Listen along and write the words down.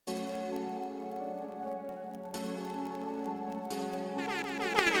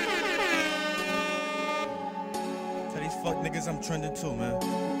fuck niggas, I'm trending too, man.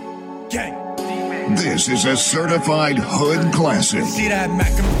 Gang. This is a certified hood classic. See that Mac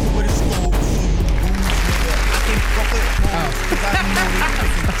and with his school. I can't fuck with hoes, cause I know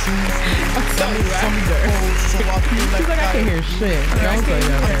they can choose. Some hoes, so I feel like I can hear shit. I'm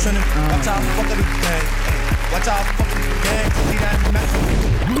trending. Watch out, fuck with the gang. Watch out, fuck with the gang. See that Mac.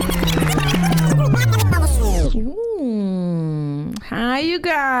 Hi, you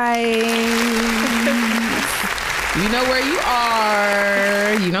guys. You know where you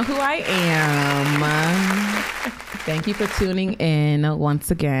are. You know who I am. Thank you for tuning in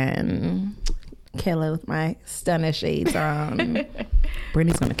once again. Kayla with my stunner shades on.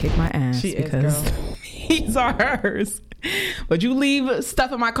 Brittany's gonna kick my ass because these are hers. But you leave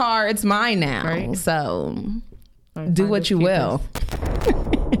stuff in my car, it's mine now. Right. So do what you will.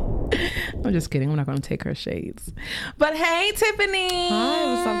 I'm just kidding. I'm not going to take her shades. But hey, Tiffany.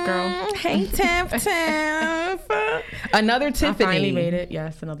 Hi, what's up, girl? Hey, Tiff. Another Tiffany. I finally made it.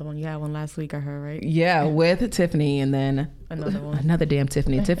 Yes, another one. You had one last week, I heard, right? Yeah, with Tiffany and then another one. Another damn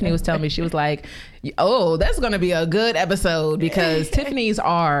Tiffany. Tiffany was telling me, she was like, oh, that's going to be a good episode because Tiffany's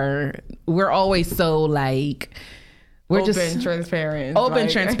we're always so like... We're open, transparent. Open,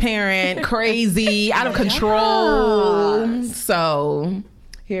 transparent, crazy, out of control. Yes. So...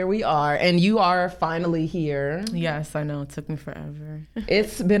 here we are, and you are finally here. Yes, I know. It took me forever.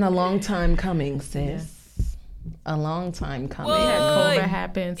 It's been a long time coming, sis. Yes. A long time coming. COVID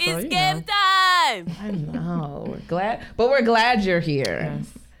happened, so it's game time. I know. We're glad you're here. Yes.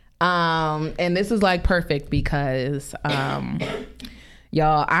 And this is like perfect because,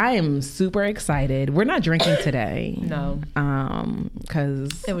 y'all, I am super excited. We're not drinking today. No.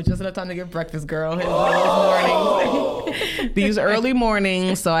 Because it was just enough time to get breakfast, girl. It was mornings. These early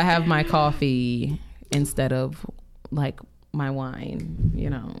mornings, so I have my coffee instead of like my wine. You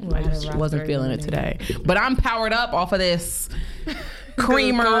know, I just wasn't feeling it today. But I'm powered up off of this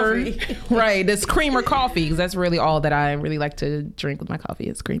creamer, right? This creamer coffee, because that's really all that I really like to drink with my coffee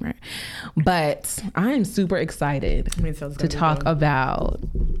is creamer. But I'm super excited to talk about.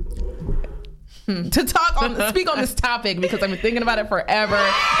 Speak on this topic because I've been thinking about it forever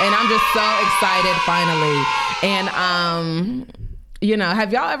and I'm just so excited finally. And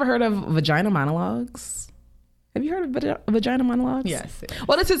have y'all ever heard of vagina monologues? Have you heard of vagina monologues? Yes.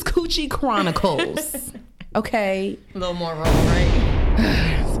 Well, this is Coochie Chronicles. Okay. A little more raw, right?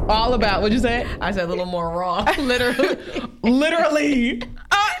 It's all about, what'd you say? I said a little more raw. Literally.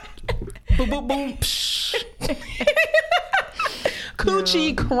 Boom, boom, boom.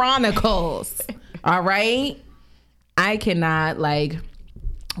 Coochie Chronicles. All right. I cannot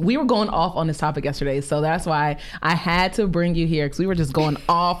we were going off on this topic yesterday, so that's why I had to bring you here because we were just going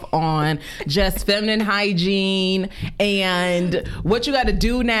off on just feminine hygiene and what you got to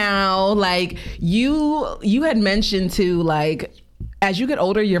do now. Like you had mentioned too, as you get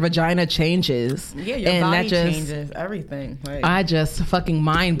older, your vagina changes. Yeah, your body changes, everything. I just fucking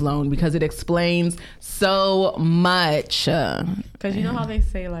mind blown because it explains so much. Because you know how they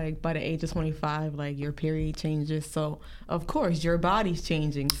say by the age of 25, your period changes. So of course your body's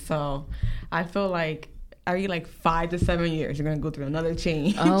changing. So I feel every 5 to 7 years you're gonna go through another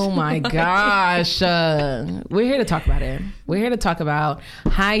change. Oh my gosh. We're here to talk about it. We're here to talk about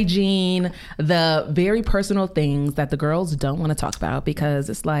hygiene, the very personal things that the girls don't want to talk about because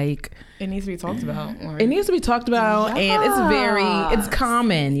it's it needs to be talked about. It needs to be talked about. And it's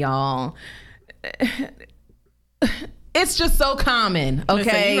common, y'all. It's just so common, okay?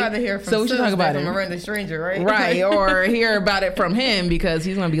 Listen, you'd rather hear from a random stranger, right? Right, or hear about it from him because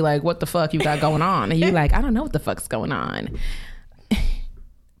he's gonna be like, what the fuck you got going on? And you're like, I don't know what the fuck's going on.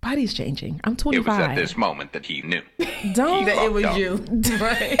 Body's changing. I'm 25. It was at this moment that he knew. It was you.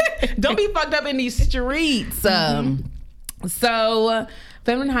 Right. Don't be fucked up in these streets. So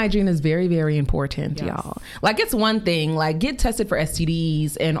feminine hygiene is very, very important, y'all. It's one thing, get tested for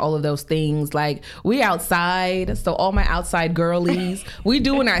STDs and all of those things. We outside, so all my outside girlies, we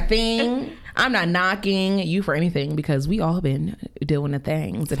doing our thing. I'm not knocking you for anything because we all been doing the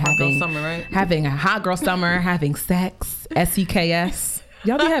things and having a hot girl summer, having sex, SEKS.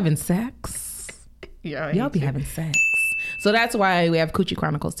 Y'all be having sex. Yeah, y'all be having sex. So that's why we have Coochie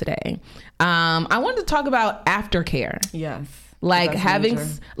Chronicles today. I wanted to talk about aftercare. Yes. Having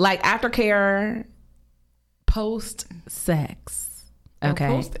aftercare post sex. Okay.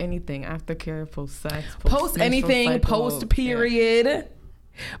 Post anything, aftercare, post sex, post anything, post period. Yeah.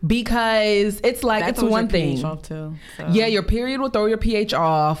 Because it's it's one thing. pH off too, so. Yeah, your period will throw your pH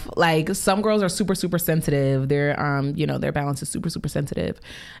off. Some girls are super, super sensitive. Their their balance is super, super sensitive.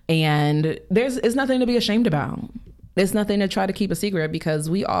 And it's nothing to be ashamed about. It's nothing to try to keep a secret because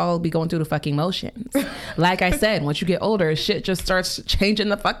we all be going through the fucking motions. Like I said, once you get older, shit just starts changing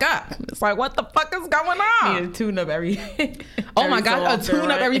the fuck up. It's like, what the fuck is going on? Need a tune up every. Oh my God, a tune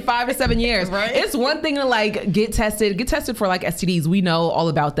up every 5 to 7 years. Right? It's one thing to like get tested for like STDs. We know all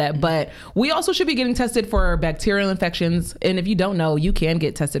about that, but we also should be getting tested for bacterial infections. And if you don't know, you can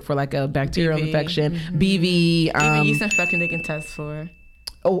get tested for like a bacterial infection, BV, Even yeast infection they can test for.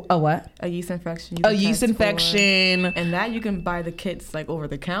 Oh, a what? A yeast infection. A yeast infection. And that you can buy the kits like over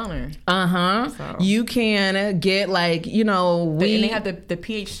the counter. So. You can get like, you know, And they have the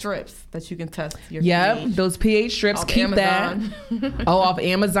pH strips that you can test your pH. Those pH strips. Off Keep Amazon. that. Off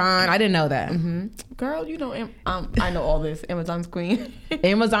Amazon. I didn't know that. Girl, you know, I know all this. Amazon's queen.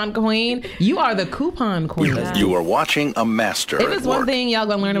 Amazon queen. You are the coupon queen. You are watching a master. If it's one thing y'all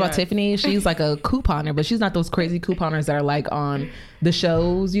gonna learn about Tiffany, she's like a couponer, but she's not those crazy couponers that are like on the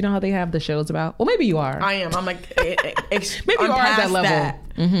shows. You know how they have the shows about? Well, maybe you are. I am. I'm like, maybe you are at that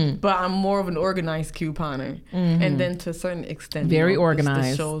level. But I'm more of an organized couponer. And then to a certain extent, very the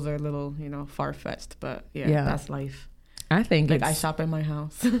organized. shows are a little, far fetched. But yeah, that's life. I think like I shop in my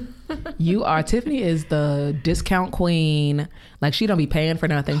house. You are. Tiffany is the discount queen. Like she don't be paying for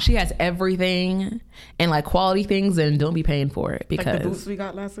nothing. She has everything and like quality things and don't be paying for it because like the boots we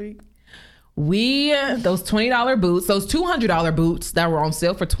got last week. Those $20 boots, those $200 boots that were on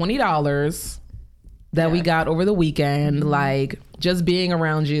sale for $20 that we got over the weekend, like just being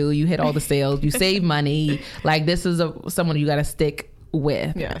around you hit all the sales, you save money. Like this is someone you got to stick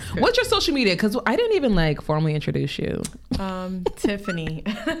with. Yes. What's your social media? Because I didn't even like formally introduce you. Tiffany.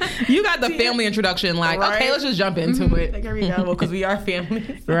 You got the family introduction. Like, right? Okay, let's just jump into it. Like every now, because we are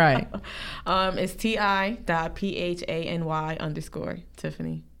family. So. Right. It's ti.phany _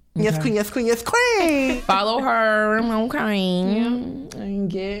 Tiffany. Okay. Yes, queen. Yes, queen. Yes, queen. Follow her. Okay. And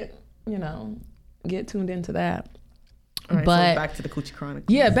get tuned into that. All right, but so back to the Coochie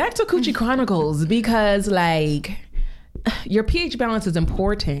Chronicles. Yeah, back to Coochie Chronicles because like your pH balance is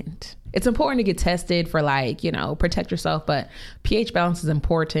important. It's important to get tested for like, protect yourself, but pH balance is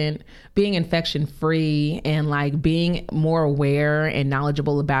important. Being infection free and like being more aware and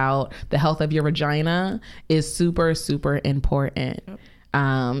knowledgeable about the health of your vagina is super, super important. Yep.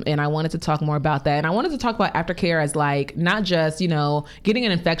 And I wanted to talk more about that. And I wanted to talk about aftercare as like, not just, getting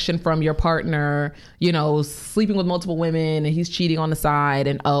an infection from your partner, sleeping with multiple women and he's cheating on the side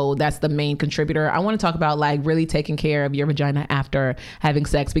and, that's the main contributor. I want to talk about like really taking care of your vagina after having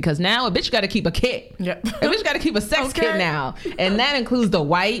sex because now a bitch got to keep a kit. Yep. A bitch got to keep a sex kit now. And that includes the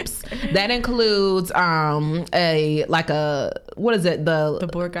wipes. That includes, what is it? The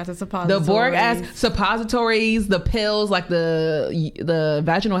boric acid suppositories. The boric acid suppositories, the pills, like the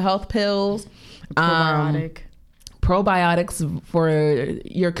vaginal health pills, probiotics for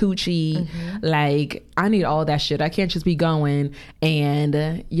your coochie. Like I need all that shit. I can't just be going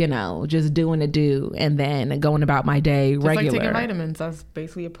and just doing the do and then going about my day just regular. Like taking vitamins, that's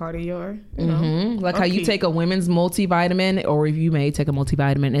basically a part of your like how you take a women's multivitamin, or if you may take a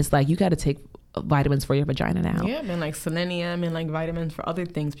multivitamin, it's like you got to take vitamins for your vagina now. Yeah, and like selenium and like vitamins for other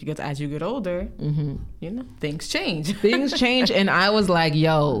things because as you get older, things change. Things change. And I was like,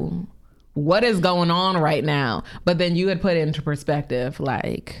 yo, what is going on right now? But then you had put it into perspective,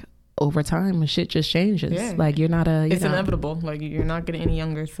 like over time, shit just changes. Yeah. Like you're not it's inevitable. Like you're not getting any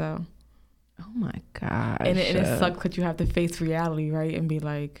younger, so. Oh my gosh. And it sucks because you have to face reality, right? And be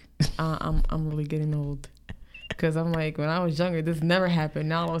like, I'm really getting old. Because I'm like, when I was younger, this never happened.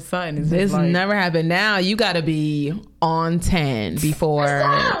 Now all of a sudden, this never happened. Now you got to be on 10 before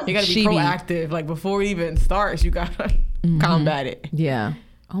you got to be proactive. Like before it even starts, you got to combat it. Yeah.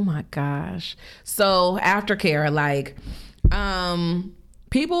 Oh my gosh. So aftercare, like,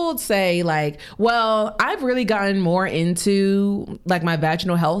 people would say like, well, I've really gotten more into like my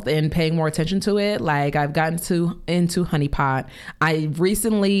vaginal health and paying more attention to it. Like I've gotten into Honey Pot. I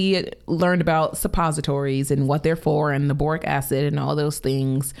recently learned about suppositories and what they're for and the boric acid and all those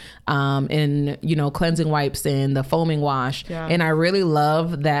things. And cleansing wipes and the foaming wash. Yeah. And I really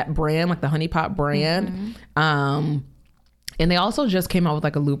love that brand, like the Honey Pot brand. And they also just came out with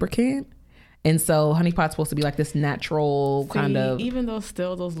like a lubricant. And so Honey Pot's supposed to be like this natural kind of. Even though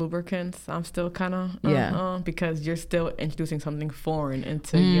still those lubricants, I'm still kind of because you're still introducing something foreign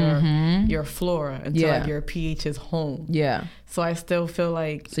into your flora until like your pH is home. Yeah. So I still feel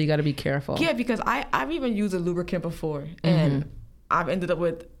like. So you got to be careful. Yeah, because I've even used a lubricant before and I've ended up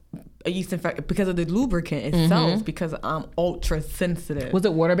with a yeast infection because of the lubricant itself because I'm ultra sensitive. Was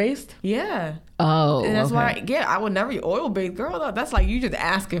it water based? Yeah. Oh, and that's why I would never eat oil based. Girl, that's like you just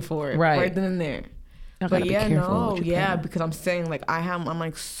asking for it right then and there. I gotta But be yeah, careful no, what you yeah, pay. because I'm saying like I'm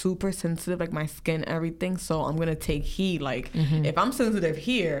like super sensitive, like my skin, everything. So I'm gonna take heat. Like if I'm sensitive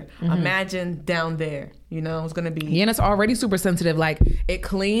here, imagine down there. You know, it's gonna be. Yeah, and it's already super sensitive. Like it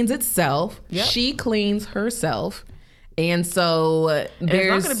cleans itself. Yep. She cleans herself, and so And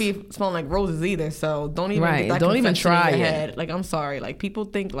there's it's not gonna be smelling like roses either. So don't even Right, get that don't even conception in try your it. head. Like I'm sorry, like people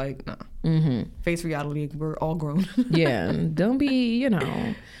think like nah. Face reality, we're all grown. yeah. Don't be,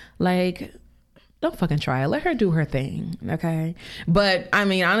 like. Don't fucking try it. Let her do her thing, okay? But I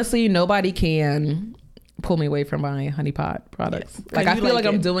mean, honestly, nobody can pull me away from my Honey Pot products. Yes, 'cause like I you feel like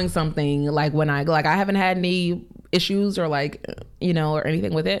like I'm it. doing something. Like when I haven't had any issues or like or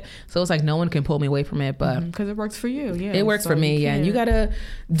anything with it. So it's like no one can pull me away from it. But Because it works for you. Yeah, it works so for me, you yeah. And you can't- gotta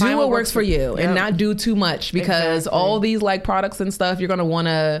do Find what works for you and Yep. not do too much because Exactly. all these like products and stuff you're gonna want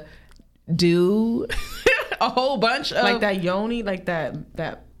to do a whole bunch of like that yoni, like that.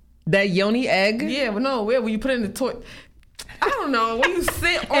 that yoni egg. Yeah, but no, when you put it in the toilet. I don't know. When you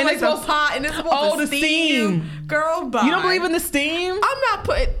sit on And like it's the supposed- pot and it's supposed to the steam. Girl, bye. You don't believe in the steam? I'm not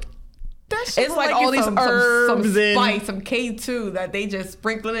putting. That shit It's look like all these some herbs and- spice, some K2 that they just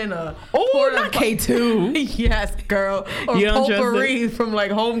sprinkling in a. Oh, porta not pot- K2. Yes, girl. Or You don't trust potpourri from like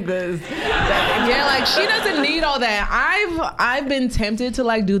Home Goods. Yeah, like she doesn't need all that. I've been tempted to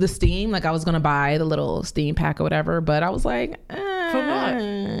like do the steam. Like I was gonna buy the little steam pack or whatever, but I was like,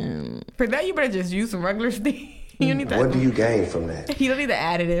 For that, you better just use some regular steam. You don't need that. What do you gain from that? You don't need the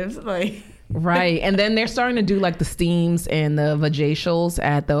additives. Like. Right. And then they're starting to do like the steams and the vajacials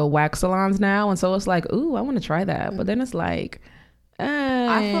at the wax salons now. And so it's like, ooh, I want to try that. But then it's like,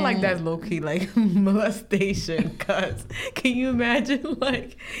 I feel like that's low key like molestation. Cause can you imagine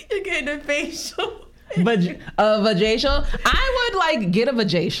like you're getting a facial? a vajacial. I would like get a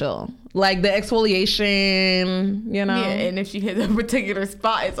vajacial. Like the exfoliation, Yeah, and if she hits a particular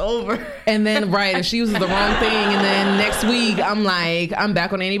spot, it's over. And then, right, if she uses the wrong thing, and then next week, I'm like, I'm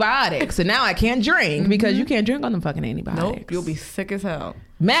back on antibiotics. And now I can't drink because you can't drink on the fucking antibiotics. Nope, you'll be sick as hell.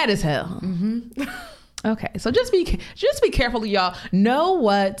 Mad as hell. Okay, so just be careful, y'all. Know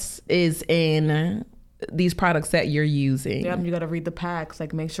what is in these products that you're using. Yeah, you gotta read the packs.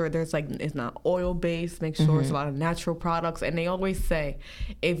 Like, make sure there's like it's not oil based. Make sure it's a lot of natural products. And they always say,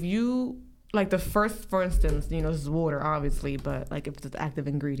 if you like the first, for instance, this is water, obviously, but like if it's an active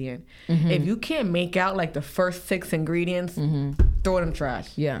ingredient, if you can't make out like the first 6 ingredients, throw it in the trash.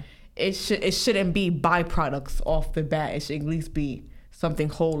 Yeah. It shouldn't be byproducts off the bat. It should at least be something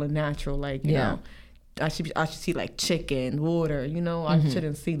whole and natural. Like you know, I should see like chicken, water. I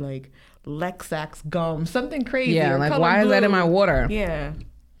shouldn't see like Lexax gum, something crazy. Yeah, or like Color why is that in Blue. my water? Yeah.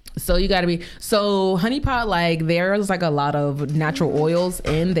 So you got to be Honey Pot, like there's like a lot of natural oils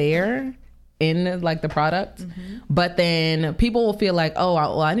in there in like the product, but then people will feel like, oh,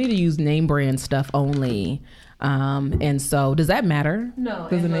 well, I need to use name brand stuff only. And so does that matter? No,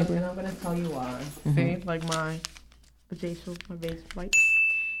 Does and, it look, make- and I'm gonna tell you why. See, like my facial wipes.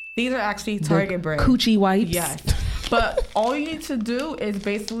 These are actually Target brand. Coochie wipes. Yes. But all you need to do is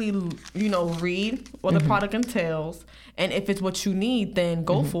basically, read what the product entails. And if it's what you need, then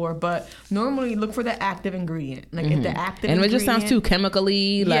go for it. But normally look for the active ingredient. Like if the active And if ingredient. it just sounds too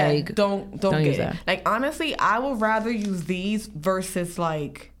chemically, like don't don't get use it. that. Like honestly, I would rather use these versus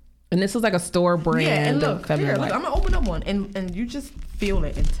like. And this is like a store brand. Yeah, and of look, feminine here, wipe. I'm gonna open up one, and you just feel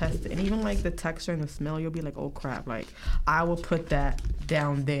it and test it, and even like the texture and the smell, you'll be like, oh crap! Like I will put that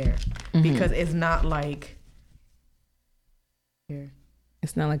down there because it's not like here.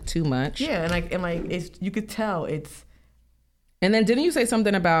 It's not like too much. Yeah, and like it's you could tell it's. And then didn't you say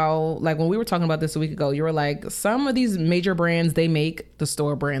something about, like when we were talking about this a week ago, you were like, some of these major brands, they make the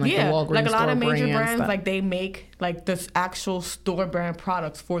store brand, like the Walgreens like a lot of store major brand brands, stuff. like they make like this actual store brand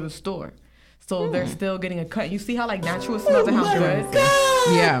products for the store, so they're still getting a cut. You see how like natural it smells and how good.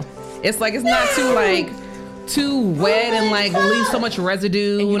 Yeah. It's like, it's not too wet and like leave so much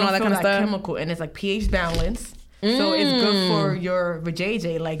residue And you and don't all that feel kind of stuff. chemical, and it's like pH balance. So it's good for your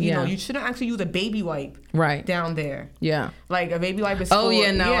vajayjay. Like, you know, you shouldn't actually use a baby wipe Right. down there. Yeah. Like a baby wipe is Oh for,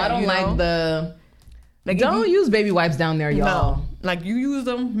 yeah, no, I don't like the. like Don't use baby wipes down there, y'all. No, like you use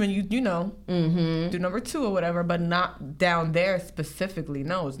them when you do number 2 or whatever, but not down there specifically.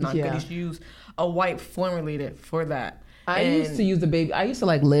 No, it's not Yeah. good. You should use a wipe formulated for that. I used to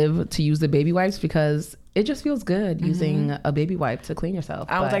like live to use the baby wipes because it just feels good using a baby wipe to clean yourself.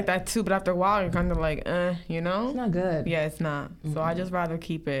 I was but like that too, but after a while you're kind of like, It's not good. Yeah, it's not. So I just rather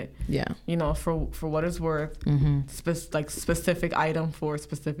keep it. Yeah. For what it's worth, like specific item for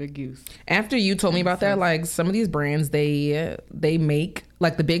specific use. After you told me about that, like some of these brands, they make,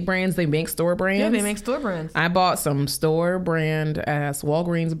 like the big brands, they make store brands. Yeah, they make store brands. I bought some store brand ass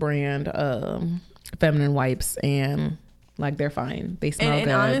Walgreens brand feminine wipes, and like they're fine. They smell And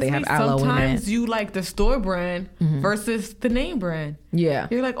good. honestly, They have aloe in sometimes it. you like the store brand versus the name brand. Yeah.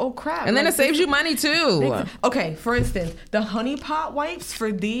 You're like, oh crap. And then like, it saves you money too. Okay, for instance, the Honey Pot wipes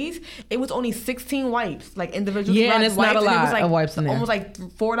for these, it was only 16 wipes, like individual. Yeah, and it's not a and it was lot like of wipes in there. Almost like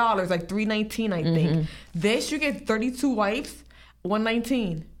 $4, like $3.19, I think. This you get 32 wipes,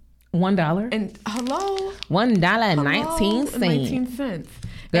 $1.19. $1. And hello, $1.19. 19 cents.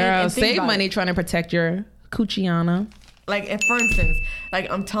 Girl, And think save about money it. trying to protect your coochiana. Like, if, for instance, like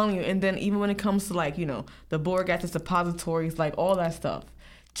I'm telling you, and then even when it comes to like, you know, the boric acid suppositories, like all that stuff,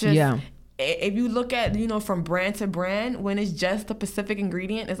 just Yeah. if you look at, you know, from brand to brand, when it's just a specific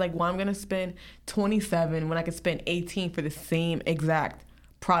ingredient, it's like, well, I'm gonna spend 27 when I could spend 18 for the same exact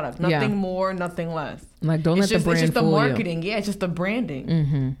product, nothing more, nothing less. Like, don't let the brand it's just the fool you. marketing, yeah, it's just the branding.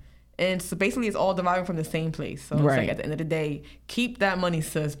 Mm-hmm. And so basically, it's all deriving from the same place. So it's Right. like at the end of the day, keep that money,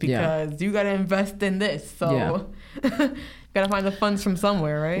 sis, because you got to invest in this. So got to find the funds from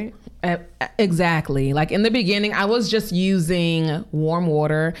somewhere, right? Exactly. Like in the beginning, I was just using warm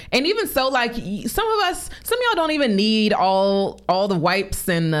water, and even so, like some of y'all don't even need all the wipes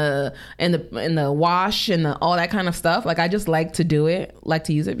and the wash and all that kind of stuff. Like I just like to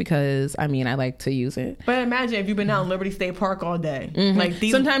use it because I like to use it. But imagine if you've been out in Liberty State Park all day. Like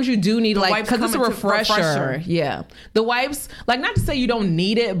these, sometimes you do need, like, wipes because it's a come into refresher. Yeah, the wipes, like, not to say you don't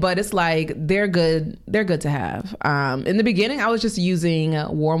need it, but it's like they're good to have. In the beginning, I was just using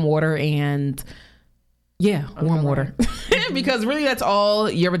warm water and warm water because really that's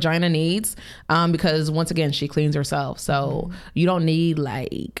all your vagina needs, because once again, she cleans herself, so you don't need,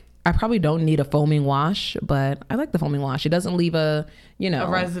 like, I probably don't need a foaming wash, but I like the foaming wash. It doesn't leave a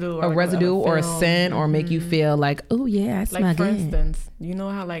residue or a scent or make you feel like, oh yeah, I smell like, for good. instance, you know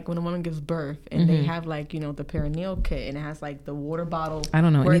how, like, when a woman gives birth and they have, like, you know, the perineal kit and it has, like, the water bottle. I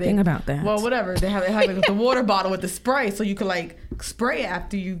don't know anything about that. Well, whatever. They have like, the water bottle with the spray, so you can, like, spray it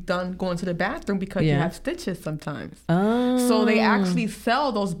after you've done going to the bathroom because you have stitches sometimes. Oh. So they actually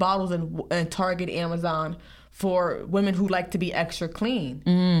sell those bottles in Target, Amazon, for women who like to be extra clean.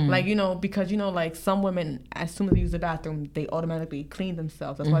 Like, you know, because, you know, like, some women, as soon as they use the bathroom, they automatically clean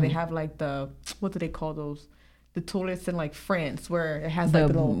themselves. That's why they have, like, what do they call those? The toilets in, like, France, where it has, like,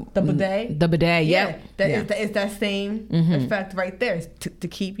 the bidet. The bidet, It's that same effect right there, to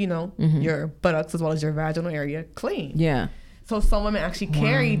keep, you know, your buttocks as well as your vaginal area clean. Yeah. So some women actually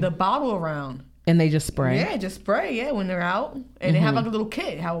carry the bottle around. And they just spray. Yeah, just spray, when they're out. And they have, like, a little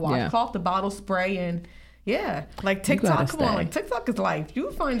kit. Have a washcloth, the bottle, spray, and... Yeah, like TikTok, come on, like, TikTok is life.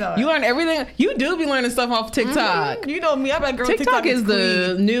 You find out. You learn everything. You do be learning stuff off TikTok. You know me, I'm like, girl, TikTok is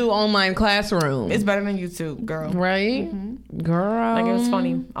the new online classroom. It's better than YouTube, girl. Right? Girl. Like, it was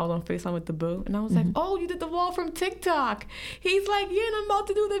funny. I was on FaceTime with the boo, and I was like, oh, you did the wall from TikTok. He's like, yeah, and I'm about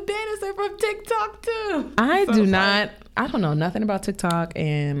to do the banister from TikTok, too. I don't know nothing about TikTok.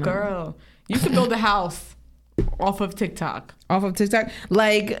 And girl, you can build a house off of TikTok. Off of TikTok?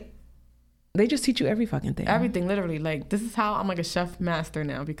 Like... They just teach you every fucking thing. Everything, literally. Like, this is how I'm, like, a chef master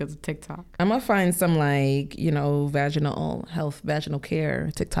now because of TikTok. I'm gonna find some, like, you know, vaginal health, vaginal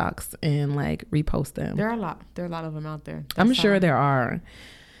care TikToks and, like, repost them. There are a lot of them out there. I'm sure there are.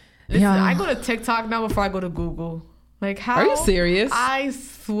 Listen, I go to TikTok now before I go to Google. Like, how? Are you serious? I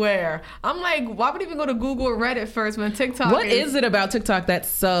swear. I'm like, why would I even go to Google or Reddit first when TikTok What is it about TikTok that's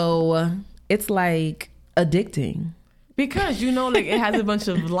so, it's, like, addicting? Because, you know, like, it has a bunch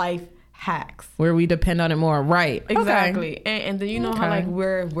of life hacks where we depend on it more, right? Exactly. Okay. And then you know how, like,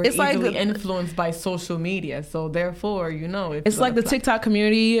 we're it's easily like influenced by social media, so therefore, you know, it's like the TikTok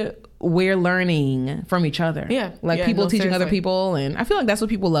community. We're learning from each other. People teaching other people, and I feel like that's what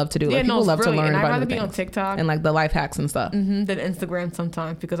people love to do. Like, people love to learn about I'd rather be on TikTok and, like, the life hacks and stuff than Instagram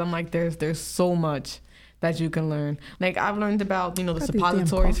sometimes, because I'm like, there's so much that you can learn. Like, I've learned about, you know, the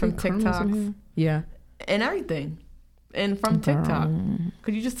suppositories from TikTok, and everything. And from TikTok,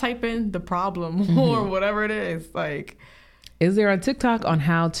 could you just type in the problem or whatever it is? Like, is there a TikTok on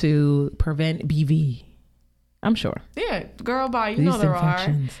how to prevent BV? I'm sure. Yeah, girl, bye. You know there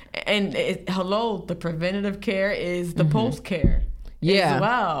are. And the preventative care is the post care. Yeah. As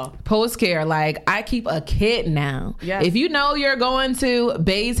well. Post care. Like, I keep a kit now. Yes. If you know you're going to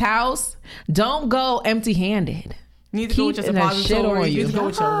Bae's house, don't go empty handed. You need to go with your suppositories. You need to go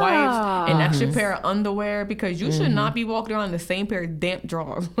with your wipes, an extra pair of underwear, because you should not be walking around in the same pair of damp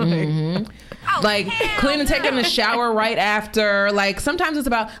drawers. Like, clean and taking a shower right after. Like, sometimes it's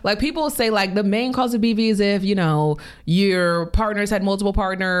about, like, people say, like, the main cause of BV is if, you know, your partners had multiple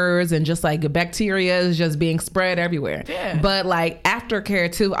partners and just, like, bacteria is just being spread everywhere. Yeah. But, like, aftercare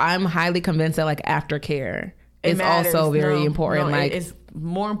too, I'm highly convinced that, like, aftercare is also very important. No, like, it's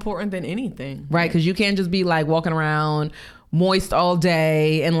more important than anything. Right, because you can't just be like walking around moist all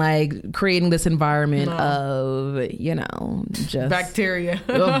day and like creating this environment of, you know, just Bacteria.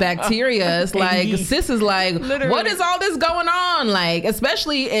 of bacteria. It's like yeast. sis is like, Literally. what is all this going on? Like,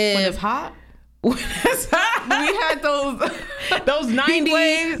 especially When if it's hot. when it's hot. We had those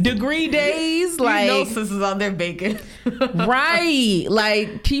 90-degree days, like, you know, sisters out there baking. right,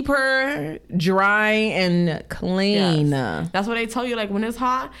 like keep her dry and clean. Yes. That's what they tell you. Like when it's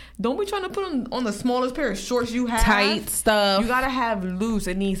hot, don't be trying to put on the smallest pair of shorts you have. Tight stuff. You gotta have loose.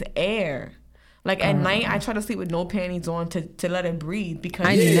 It needs air. Like at night, I try to sleep with no panties on to let it breathe because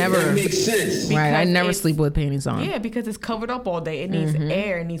I never That makes sense. right. I because never it's- sleep with panties on. yeah, because it's covered up all day. It needs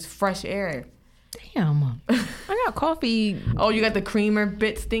air. It needs fresh air. Damn, I got coffee. Oh, you got the creamer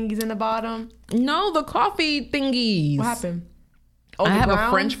bits thingies in the bottom. No, the coffee thingies. What happened? Oh, I the have ground?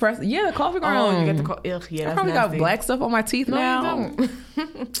 a French press. Yeah, the coffee ground. Oh, you got the yeah. I That's probably nasty. got black stuff on my teeth No, now. you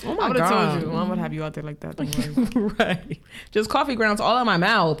don't. Oh my I would have god! told you. I'm gonna have you out there like that. Don't worry. Right, just coffee grounds all in my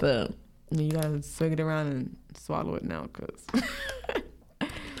mouth. You gotta swig it around and swallow it now, cause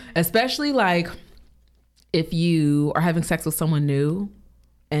Especially like if you are having sex with someone new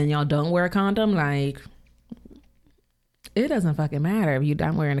and y'all don't wear a condom, like it doesn't fucking matter if you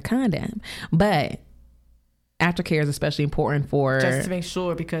don't wearing a condom. But aftercare is especially important for just to make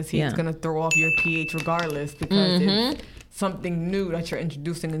sure because he's Yeah. gonna throw off your pH regardless because it's something new that you're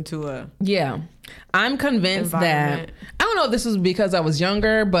introducing into a yeah. I'm convinced that environment. I don't know if this is because I was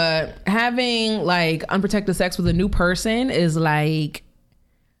younger, but having like unprotected sex with a new person is like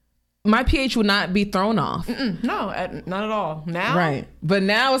my pH would not be thrown off. no, not at all. Now, Right. But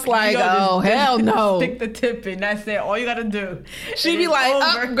now it's like, you gotta oh, just hell no. stick the tip in. That's it. All you gotta do. She'd And be it's like,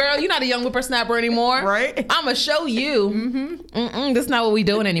 over. oh, girl, you're not a young whippersnapper anymore. Right? I'm going to show you. That's not what we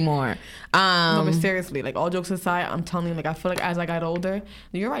doing anymore. No, but seriously, like all jokes aside, I'm telling you, like I feel like as I got older,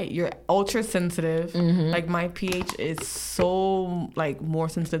 you're right. You're ultra sensitive. Like my pH is so like more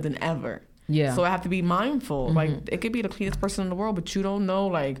sensitive than ever. Yeah. So I have to be mindful. Like it could be the cleanest person in the world, but you don't know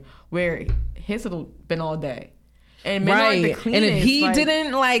like where his have been all day. And men aren't the Right. cleanest. And if he like,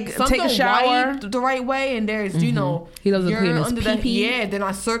 didn't like some take a don't shower. wipe the right way, and there's you know He doesn't urine clean his under the- pee-pee? Yeah, they're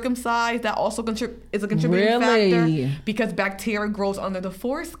not circumcised. That also is a contributing Really? factor because bacteria grows under the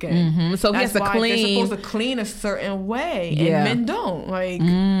foreskin. So he That's has to why clean. They're supposed to clean a certain way, Yeah. and men don't. Like,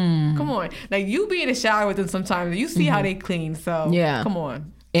 come on, like you be in the shower with them sometimes. You see how they clean. So Yeah. come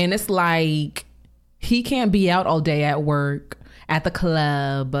on. And it's like he can't be out all day at work, at the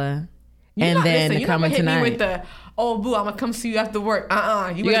club, and then you coming hit tonight. me with the boo, I'm gonna come see you after work.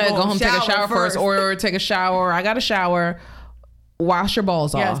 You gotta go home, take a shower first, or take a shower. I got a shower. Wash your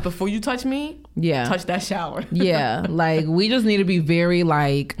balls yes, off. before you touch me, Yeah. touch that shower. Yeah, like we just need to be very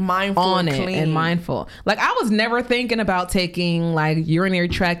like Mindful on and it clean. and mindful. Like I was never thinking about taking like urinary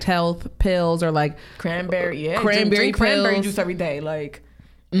tract health pills or like Cranberry, yeah. Cranberry drink cranberry pills. juice every day. Like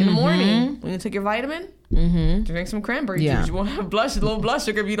in the morning when you take your vitamin, drink some cranberry Yeah. juice. You won't have low blood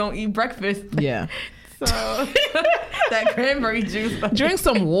sugar if you don't eat breakfast. yeah. So that cranberry juice. Drink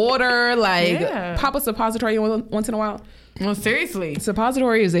some water, like Yeah. pop a suppository once in a while. No, seriously.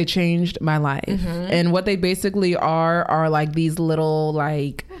 Suppositories, they changed my life. And what they basically are like these little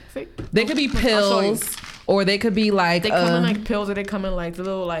like See? they could be I'll show you. pills or they could be like They come in like pills or they come in like the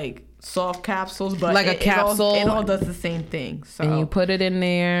little like soft capsules, but Like a it all- capsule. It all does the same thing. So and you put it in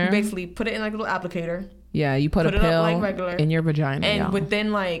there. you basically put it in like a little applicator, Yeah, you put put a it up pill like regular, in your vagina. and y'all.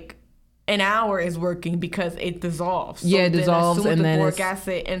 within like an hour is working because it dissolves. So Yeah, it then dissolves, as soon as and the then boric it's-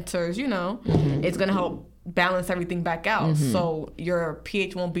 acid enters, it's gonna help balance everything back out. So your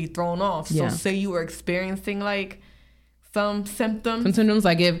pH won't be thrown off. So Yeah. say you were experiencing like some symptoms, Some symptoms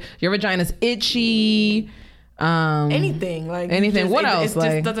like if your vagina's itchy, anything like you anything. What else? It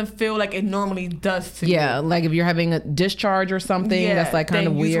Like- just doesn't feel like it normally does to you. yeah, like if you're having a discharge or something, that's like kind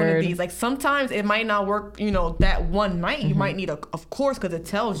then of use one of weird. these. Like sometimes it might not work, that one night. You might need of course, because it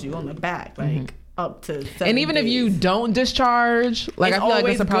tells you on the back, like up to 7 And even if you days. don't discharge, like It's I feel like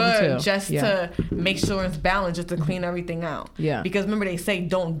always that's a problem good too. just Yeah. to make sure it's balanced, just to clean everything out. Yeah. Because remember they say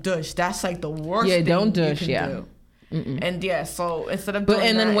don't douche. That's like the worst. Yeah, thing don't you douche, can yeah. do. And yeah, so instead of But doing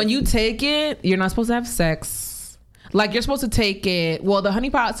and then that, when you take it, you're not supposed to have sex. Like you're supposed to take it. Well, the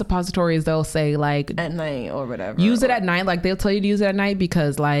honeypot suppositories, they'll say like at night or whatever, use it at night. Like they'll tell you to use it at night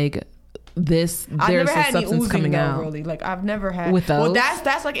because like there's I've a never had any substance oozing coming though, out. really. Like I've never had. With Well, those?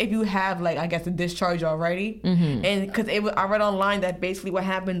 that's like if you have like I guess a discharge already, and because I read online that basically what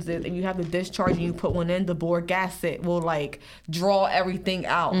happens is if you have the discharge and you put one in, the boric acid will like draw everything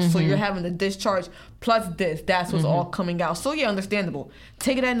out. So you're having the discharge plus this. That's what's all coming out. So yeah, understandable.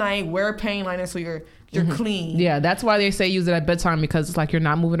 Take it at night. Wear a pain liner so you're You're clean. Yeah, that's why they say use it at bedtime, because it's like you're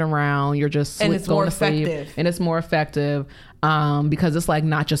not moving around. You're just And it's going more to sleep, effective. and it's more effective because it's like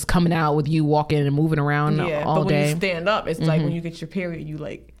not just coming out with you walking and moving around Yeah, all but when day. you stand up, it's like when you get your period, you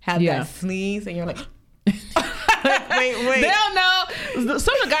like have Yeah. that sneeze, and you're like, wait, They don't know.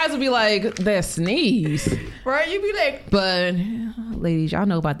 Some of the guys will be like, "That sneeze," right? You be like, but ladies, y'all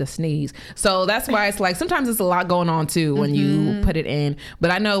know about the sneeze. So that's why it's like sometimes it's a lot going on too when you put it in.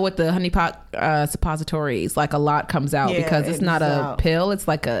 But I know with the honey pot suppositories, like a lot comes out Yeah, because it's not it's a out. pill. It's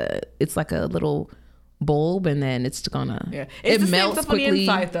like a little bulb, and then it's gonna yeah, it's it the melts same stuff on quickly. the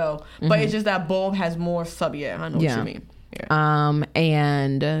inside though, but it's just that bulb has more sub. Yeah, I know what Yeah. you mean. Yeah.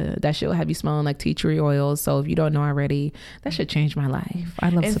 And that shit will have you smelling like tea tree oils. So if you don't know already, that should change my life. I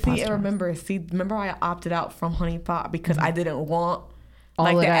love And suppositories. remember I opted out from honey pot because I didn't want All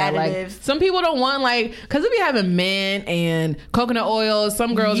like of the that. additives. Like, some people don't want because if you having mint and coconut oil,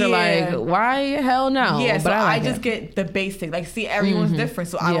 some girls are Yeah. like, why? Hell no. Yeah, but so I like just it. get the basic. Like, see, everyone's different,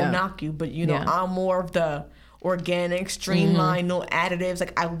 so I Yeah. don't knock you. But, you know, Yeah. I'm more of the organic, streamlined, no additives.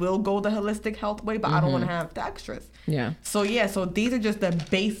 Like, I will go the holistic health way, but I don't want to have the extras. Yeah. So, yeah, so these are just the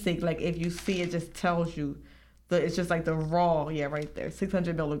basic. Like, if you see, it just tells you. It's just like the raw, right there,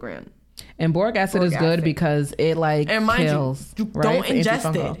 600 milligram. And boric acid Boric is good acid. because it And mind kills. you right? don't It's ingest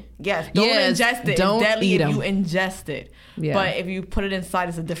antifungal. it. Yes, don't Yes, ingest it. don't It's deadly eat if 'em. you ingest it. Yeah. But if you put it inside,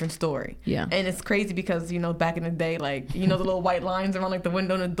 it's a different story. Yeah. And it's crazy because, you know, back in the day, like, you know, the little white lines around like the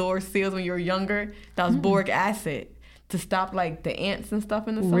window and the door seals when you were younger, that was boric acid to stop like the ants and stuff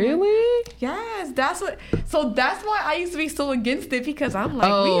in the summer. Really? Yes, that's why I used to be so against it, because I'm like,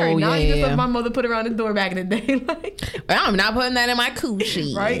 we are Oh, not yeah, just yeah. what my mother put around the door back in the day. Like, I'm not putting that in my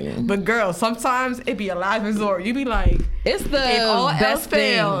coochie. right? But girl, sometimes it be a last resort. You be like, It's the if all else best thing.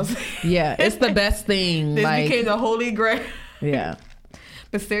 fails, Yeah, it's the best thing. this like, became the holy grail. yeah.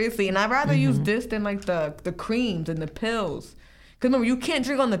 But seriously, and I'd rather use this than like the creams and the pills. Because remember, you can't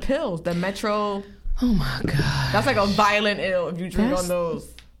drink on the pills. The Metro, Oh my God. that's like a violent ill if you drink That's- on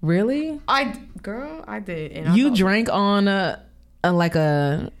those. Really? I did. And I You thought- drank on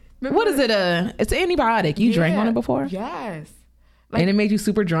what is it? It's an antibiotic. You drank on Yeah. it before? Yes. And it made you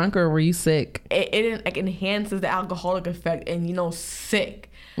super drunk, or were you sick? It like enhances the alcoholic effect and, you know, sick.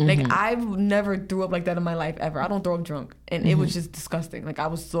 Like, I've never threw up like that in my life ever. I don't throw up drunk. And it was just disgusting. Like, I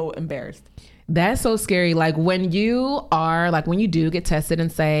was so embarrassed. That's so scary. Like when you do get tested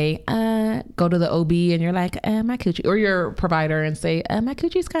and say, go to the OB and you're like, my coochie, or your provider and say, my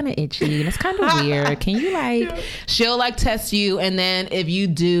coochie's kind of itchy and it's kind of weird. Can you she'll like test you. And then if you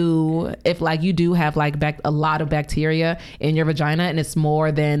do have like a lot of bacteria in your vagina and it's more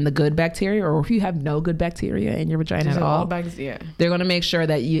than the good bacteria, or if you have no good bacteria in your vagina Just at like all, bags, yeah. they're going to make sure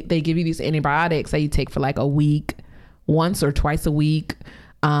that they give you these antibiotics that you take for like a week, once or twice a week.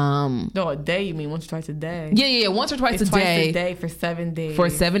 No, a day, you mean once or twice a day? Yeah, once or twice It's a twice day. a day for 7 days. For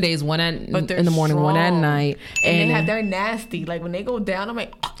 7 days, one But they're in the morning, one at strong. night, And they're nasty. Like, when they go down, I'm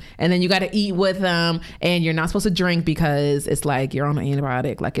like, and then you got to eat with them, and you're not supposed to drink because it's like you're on an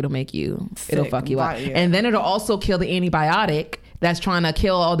antibiotic. Like it'll fuck you up, Yeah. and then it'll also kill the antibiotic that's trying to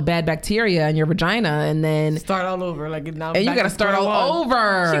kill all the bad bacteria in your vagina, and then start all over. Like, now and you back got to to start square all one.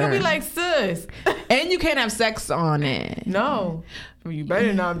 over. She gonna be like, sis. and you can't have sex on it. No. Well, you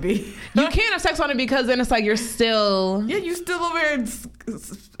better not be. You can't have sex on it because then it's like you're still. Yeah, you still over here.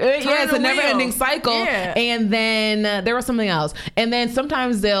 Yeah, it's a never-ending cycle. Yeah. And then there was something else. And then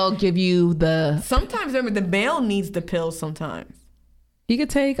sometimes they'll give you Sometimes the male needs the pills sometimes. You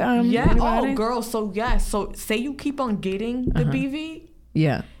could take Yeah. antibiotic? Oh, girl. So, yeah. So, say you keep on getting the BV.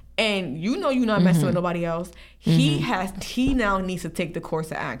 Yeah. And you know you're not messing with nobody else. He now needs to take the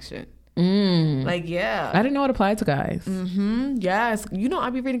course of action. Like, yeah. I didn't know it applied to guys. Yes. You know, I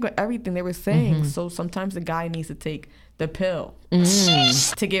be reading everything they were saying. So sometimes the guy needs to take the pill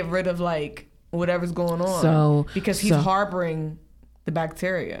to get rid of like whatever's going on. Because he's harboring the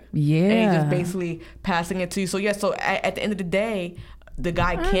bacteria. Yeah. And he's just basically passing it to you. So yeah, so at the end of the day, the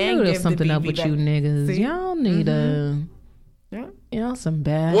guy I can knew give there's something the BV up with back. you niggas. See? Y'all need Yeah. some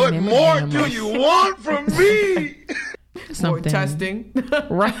bad. What memory more hammers. do you want from me? More Something. testing.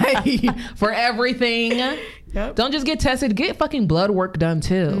 Right. For everything. Yep. Don't just get tested. Get fucking blood work done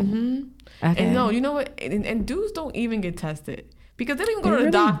too. Okay. And no, you know what? And dudes don't even get tested because they don't even go They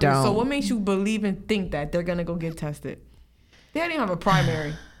to the really doctor. So don't. what makes you believe and think that they're gonna go get tested? They don't even have a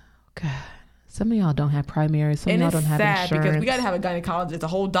primary. God. Some of y'all don't have primary. Some And of it's y'all don't have sad insurance. because we gotta have a gynecologist, a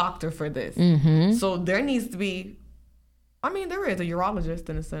whole doctor for this. So there needs to be. I mean, there is a urologist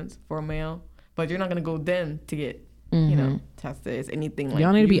in a sense for a male, but you're not gonna go then to get tested. It's anything like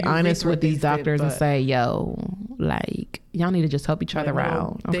Y'all need to be you honest with these research doctors it, and but say, yo, like, y'all need to just help each other like,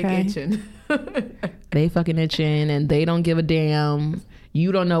 out. dick Okay. itching. they fucking itching and they don't give a damn.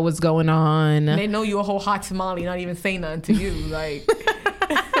 You don't know what's going on. They know you a whole hot tamale, not even say nothing to you. Like,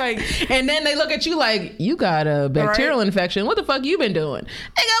 and then they look at you like, you got a bacterial infection. What the fuck you been doing?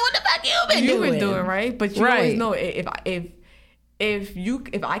 Nigga, what the fuck you been doing? Right? But you always know if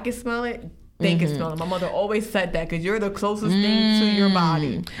I can smell it, they can smell it. My mother always said that because you're the closest thing to your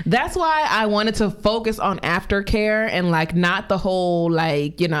body. That's why I wanted to focus on aftercare and like not the whole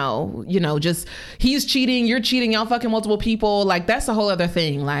like, you know, just he's cheating, you're cheating, y'all fucking multiple people. Like that's a whole other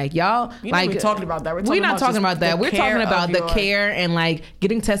thing. Like y'all, we're talking about that. We're not talking about that. We're talking about the care and like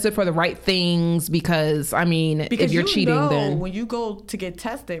getting tested for the right things because I mean, if you're cheating, then when you go to get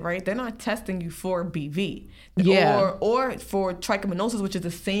tested, right, they're not testing you for BV. Yeah. Or for trichomoniasis, which is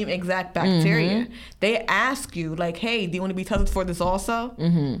the same exact bacteria. They ask you, like, hey, do you want to be tested for this also?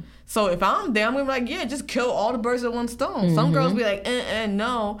 So if I'm there, I'm going to be like, yeah, just kill all the birds with one stone. Some girls be like,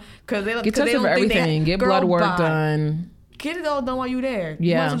 no. Because they don't get tested for everything. Get blood work done. Get it all done while you're there. Yeah.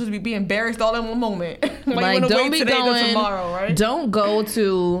 You might as well just be embarrassed all in one moment. Like, don't be going tomorrow, right? Don't go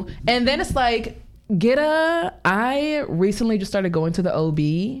to, and then it's like, I recently just started going to the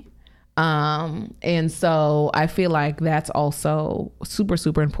OB. And so I feel like that's also super,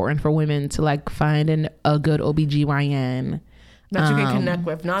 super important for women to like find a good OBGYN that you can connect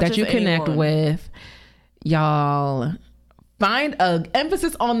with, not that just you connect anyone. with. Y'all find a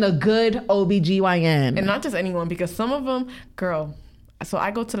emphasis on the good OBGYN and not just anyone, because some of them, girl. So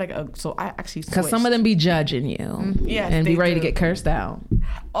I go to like so I actually because some of them be judging you, yes, and be ready to do. get cursed out.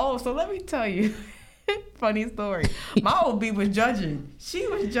 Oh, so let me tell you. Funny story. My OB was judging. She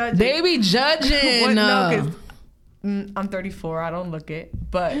was judging. They be judging. No, because I'm 34. I don't look it.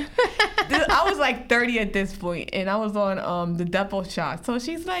 But I was like 30 at this point, and I was on the Depo shot. So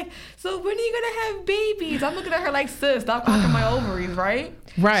she's like, so when are you going to have babies? I'm looking at her like, sis, stop cocking my ovaries, right?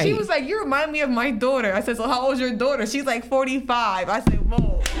 Right. She was like, you remind me of my daughter. I said, so how old's your daughter? She's like 45. I said,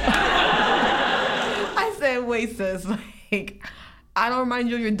 whoa. I said, wait, sis. Like, I don't remind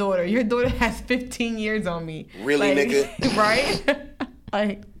you of your daughter. Your daughter has 15 years on me. Really, like, nigga? Right?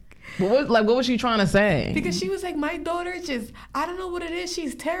 Like, what was she trying to say? because she was like, my daughter just, I don't know what it is.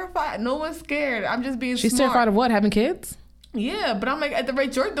 She's terrified. No one's scared. I'm just being She's smart. terrified of what? Having kids? Yeah, but I'm like, at the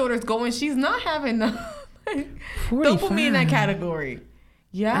rate your daughter's going, she's not having them. Don't put me in that category.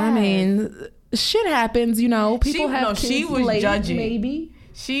 Yeah. I mean, shit happens, you know. People have kids she was late, judging. Maybe.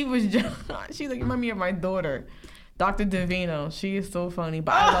 She's like, you remind me of my daughter. Dr. Davino, she is so funny,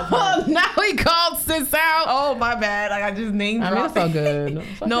 but I love her. Now he called sis out. Oh, my bad. Like, I just name dropped. I mean, it's all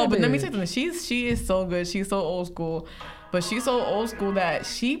good. No, but let me tell you something. She is so good. She's so old school. But she's so old school that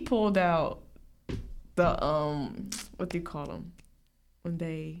she pulled out the, what do you call them? When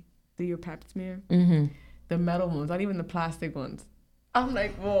they do your pap smear? Mm-hmm. The metal ones, not even the plastic ones. I'm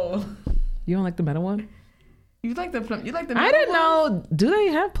like, whoa. You don't like the metal one? You like the metal I didn't ones? know. Do they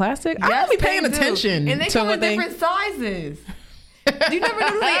have plastic? Yes, I don't be paying they do. attention. And they to come what in different sizes. You never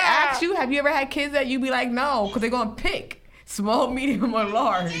knew they asked you, have you ever had kids that you be like, no, because they're going to pick small, medium, or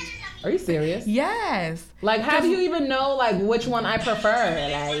large. Are you serious? Yes. Like, how do you even know like which one I prefer?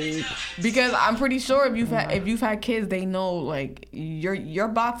 Like, because I'm pretty sure if you've had kids, they know like your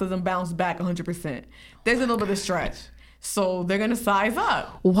box doesn't bounce back 100%. There's a little bit of stretch. So they're going to size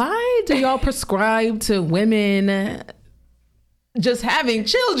up. why do y'all prescribe to women just having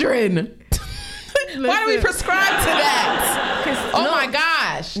children? Why do we prescribe to that? Oh my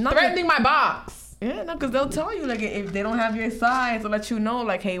gosh. Threatening my box. Yeah, no, because they'll tell you, like, if they don't have your size, they'll let you know,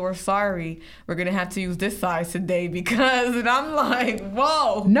 like, hey, we're sorry. We're going to have to use this size today because, and I'm like,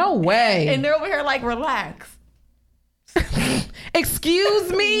 whoa. No way. And they're over here like, relax.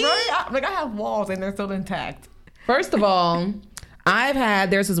 Excuse me? Right? I have walls and they're still intact. First of all,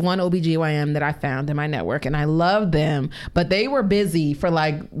 there's this one OBGYN that I found in my network and I love them, but they were busy for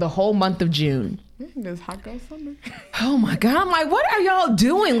like the whole month of June. There's hot girl summer. Oh my God. I'm like, what are y'all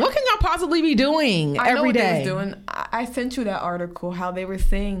doing? What can y'all possibly be doing I know every what day? they was doing. I sent you that article, how they were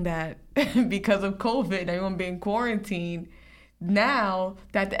saying that because of COVID and everyone being quarantined, now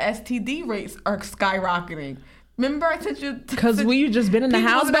that the STD rates are skyrocketing. Remember I sent you... Because we just been in the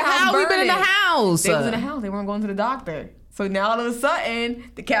house, but how we been in the house? They was in the house. They weren't going to the doctor. So now all of a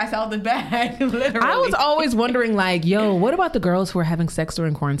sudden, the cat's out the bag, literally. I was always wondering, like, yo, what about the girls who were having sex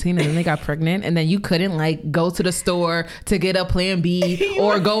during quarantine and then they got pregnant and then you couldn't, like, go to the store to get a Plan B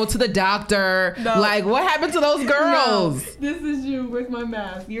or go to the doctor? No. Like, what happened to those girls? No, this is you. Where's my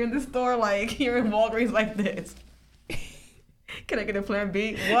mask? You're in the store, like, you're in Walgreens like this. Can I get a Plan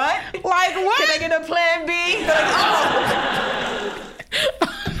B? What? Like, what? Can I get a Plan B? They're like,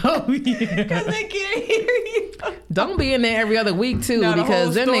 oh. Oh, yeah. Because they can't hear you. Don't be in there every other week too, No, the because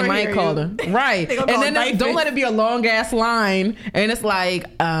whole then they store might hear call you. them. Right. They gonna And call then don't let it be a long ass line. And it's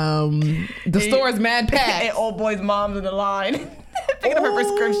like, the store is mad packed. And old boy's mom's in the line picking up her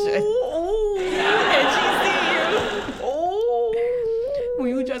prescription. And she see you. When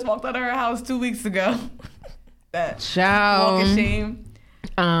you just walked out of her house 2 weeks ago. That Child. walk of shame.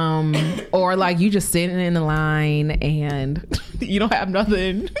 Or like you just sitting in the line and you don't have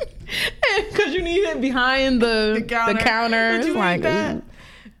nothing because you need it behind the counter. Did It's you like, eat that? ooh.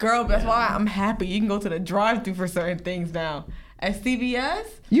 Girl, that's why I'm happy. You can go to the drive-thru for certain things now. At CVS,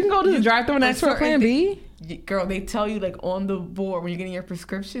 You can go to the drive-thru and for ask for a certain Plan B. Girl, they tell you like on the board when you're getting your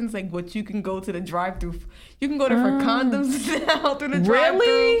prescriptions, like what you can go to the drive-thru. You can go there for condoms now through the drive-thru.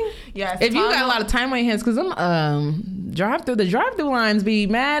 Really? Yes. If you got a lot of time on your hands, because the drive-thru lines be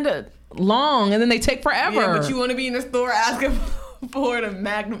mad long and then they take forever. Yeah, but you want to be in the store asking for the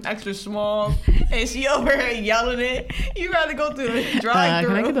Magnum extra small, and she over here yelling it. You rather go to the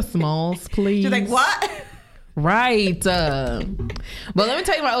drive-thru. Can I get the smalls, please? She's like, what? Right. But let me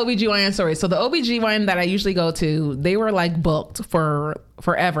tell you my OBGYN story. So the OBGYN that I usually go to, they were like booked for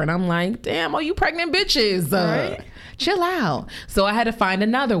forever. And I'm like, damn, you pregnant bitches. Right? Chill out. So I had to find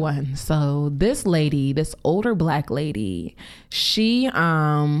another one. So this lady, this older black lady, she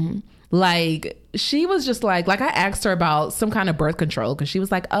was just like I asked her about some kind of birth control because she was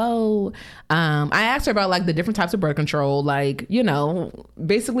like, I asked her about like the different types of birth control, like, you know,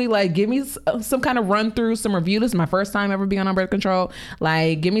 basically like give me some kind of run through, some review. This is my first time ever being on birth control.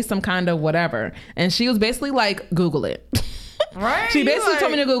 Like give me some kind of whatever. And she was basically like, Google it. Right? She basically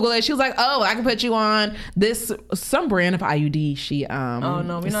told me to Google it. She was like, "Oh, I can put you on some brand of IUD." She Oh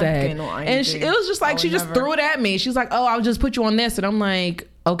no, we're not said, getting no IUD. and it was just like she just threw it at me. She was like, "Oh, I'll just put you on this," and I'm like,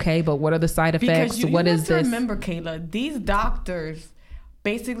 "Okay, but what are the side effects? Because What you is have to this?" remember, Kayla, these doctors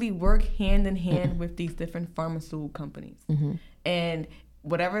basically work hand in hand with these different pharmaceutical companies, and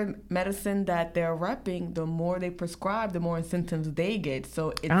whatever medicine that they're repping, the more they prescribe, the more incentives they get.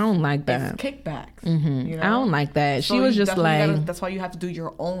 So it's, I don't like that. It's kickbacks. You know? I don't like that. So She was you just definitely like, that's why you have to do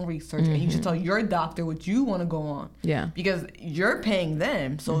your own research, and you should tell your doctor what you want to go on. Yeah. Because you're paying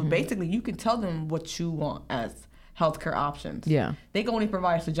them, so basically you can tell them what you want as healthcare options. Yeah. They can only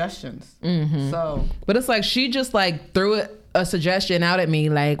provide suggestions. So, but it's like she just like threw a suggestion out at me,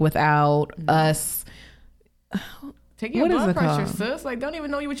 like without us. take your What is blood it pressure, called? sis. Like, don't even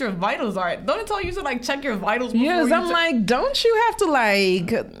know what your vitals are. Don't it tell you to like check your vitals before Yes, you I'm like, don't you have to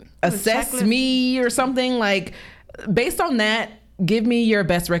like assess checklist? me or something? Like, based on that, give me your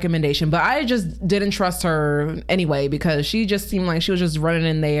best recommendation. But I just didn't trust her anyway because she just seemed like she was just running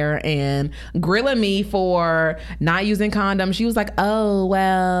in there and grilling me for not using condoms. She was like, "Oh,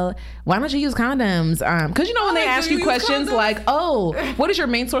 well, why don't you use condoms?" Because you know when they do ask you you use questions condoms? like, "Oh, what is your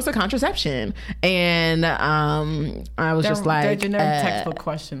main source of contraception?" And I was just they're like, generic textbook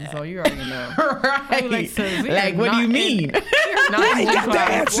questions, so you already know. right? Like, sis, we Like, are what do you not mean? Not You in ain't got the class.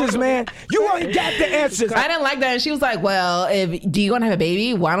 answers, man. You ain't got the answers. I didn't like that. And she was like, "Well, do you want to have a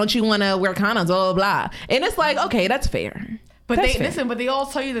baby? Why don't you want to wear condoms?" Blah, blah, blah. And it's like, okay, that's fair. But That's they fair. listen, but they all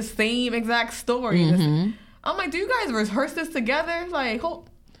tell you the same exact story. I'm like, do you guys rehearse this together? Like,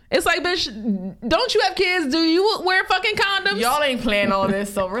 It's like, bitch, don't you have kids? Do you wear fucking condoms? y'all ain't playing all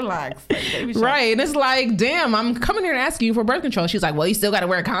this, so relax. Like, baby, shut up. Right. And it's like, damn, I'm coming here and asking you for birth control. She's like, well, you still got to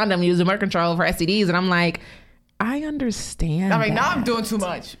wear a condom using birth control for STDs. And I'm like, I understand. I mean, now that. I'm doing too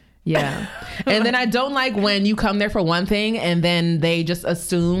much. Yeah. And then I don't like when you come there for one thing and then they just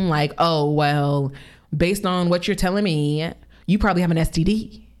assume like, oh, well, based on what you're telling me, you probably have an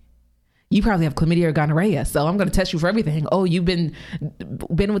STD. You probably have chlamydia or gonorrhea. So I'm going to test you for everything. Oh, you've been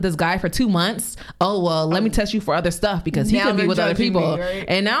with this guy for 2 months. Oh, well, let me test you for other stuff because he Now could be they're with other judging people. me, right?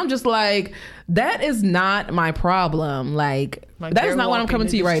 And now I'm just like, that is not my problem. Like that they're is not what I'm walking coming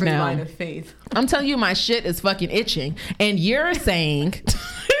in to you the right straight now. line of faith. I'm telling you, my shit is fucking itching. And you're saying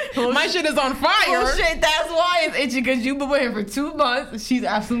my shit is on fire. Oh shit, that's why it's itchy, because you've been with him for 2 months. She's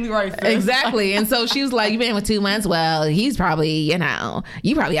absolutely right, sis. Exactly. And so she was like, you've been with 2 months? Well, he's probably, you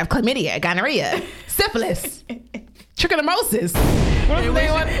probably have chlamydia, gonorrhea, syphilis, trichinosis. What's the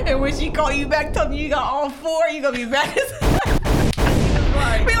name? And when she call you back telling you got all 4, you gonna be mad as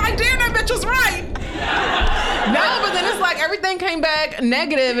Be like, damn, that bitch was right. No, but then it's like everything came back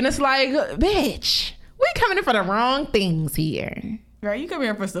negative, and it's like, bitch, we coming in for the wrong things here. Right, you come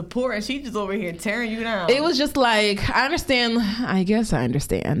here for support, and she just over here tearing you down. It was just like, I guess I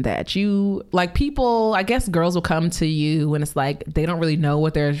understand that you, like, people, I guess girls will come to you when it's like they don't really know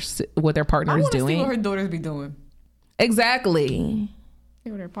what their partner I is want to see doing. what her daughters be doing. Exactly. They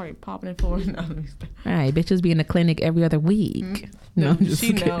were there probably popping it for. No, All right, bitches be in the clinic every other week. No, I'm just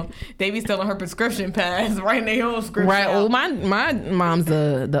she kidding. know. They be still on her prescription pads, writing their own script. Right. out. Well, my mom's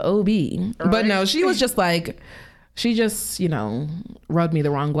the OB, but no, she was just like, she just rubbed me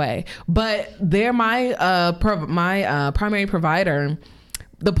the wrong way. But they're my primary provider.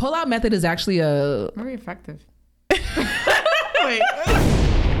 The pull-out method is actually very effective. Wait.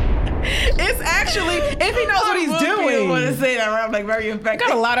 It's actually, if he knows what he's doing. I want to say that, right? I'm like very effective.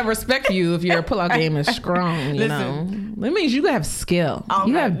 Got a lot of respect for you if your pull-out game is strong. You know, that means you have skill.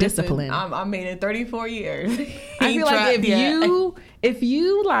 You have discipline. I made it 34 years. I feel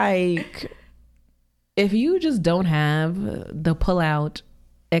like if you just don't have the pull-out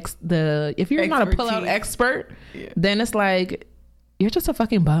if you're not a pull-out expert, then it's like you're just a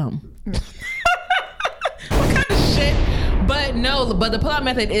fucking bum. What kind of shit? But no, but the pull-out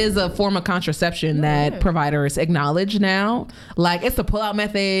method is a form of contraception that providers acknowledge now. Like, it's the pull-out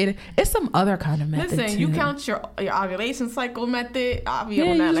method. It's some other kind of method. Listen, too. you count your ovulation cycle method.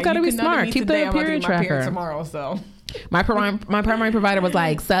 You just gotta be smart. Keep the period tracker. Tomorrow, so. My primary provider was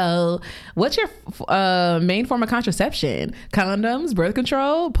like, so what's your main form of contraception? Condoms, birth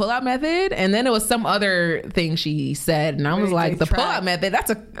control, pull-out method? And then it was some other thing she said. And I was like, the pull-out method,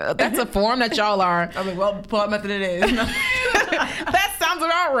 that's a form that y'all are. I mean, well, pull-out method it is. That sounds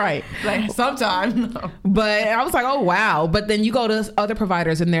about right. Like, sometimes. No. But I was like, oh, wow. But then you go to other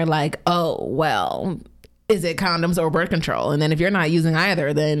providers and they're like, oh, well, is it condoms or birth control? And then if you're not using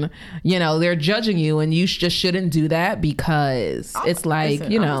either, then, they're judging you, and you just shouldn't do that because it's like,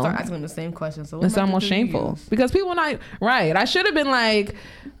 I'm gonna start asking them the same question. So it's almost shameful because people not right. I should have been like,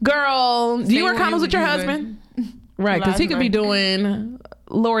 girl, do you wear condoms with your husband? Right. Because he could be doing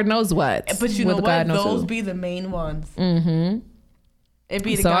Lord knows what. But you know what? Those be the main ones. Mm-hmm. It'd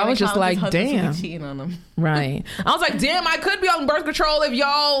be the so guy I was just like, damn. Cheating on them. Right. I was like, damn, I could be on birth control if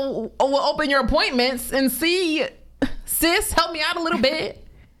y'all will open your appointments and see, sis, help me out a little bit.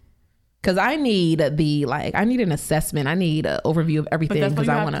 Because I need I need an assessment. I need an overview of everything. But that's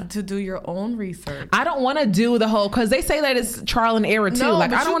why you have to do your own research. I don't want to do the whole, because they say that it's trial and error too. No,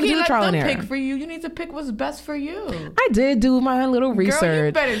 like, I don't want to do the trial and error. Pick for you. You need to pick what's best for you. I did do my little research. Girl,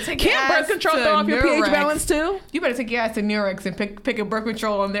 you better take Can't birth control throw off your pH balance too? You better take your ass to Nurex and pick a birth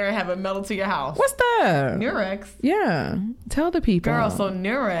control on there and have it mailed to your house. What's that? Nurex. Yeah. Tell the people. Girl, so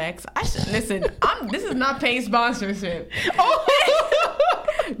Nurex. Listen, this is not paid sponsorship.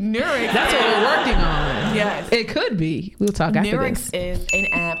 Nurex. That's what we're working on. Yes. It could be. We'll talk after this. Nurex is an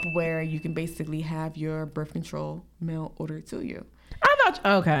app where you can basically have your birth control mail ordered to you. I thought,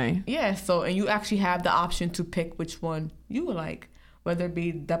 okay. Yeah, so, and you actually have the option to pick which one you would like, whether it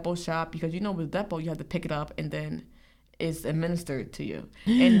be Depo Shop, because with Depo, you have to pick it up and then it's administered to you.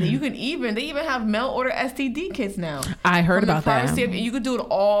 And they even have mail order STD kits now. I heard about that. You could do it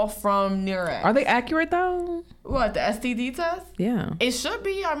all from Nurex. Are they accurate though? What, the STD test? Yeah. It should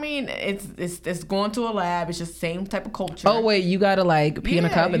be. I mean, it's going to a lab. It's just the same type of culture. Oh wait, you gotta pee in a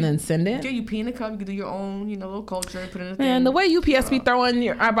cup and then send it? Yeah, you pee in a cup. You can do your own, little culture. Put it in a thing. Man, the way UPS be throwing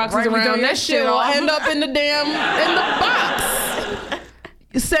your boxes around, that shit will end up in the box.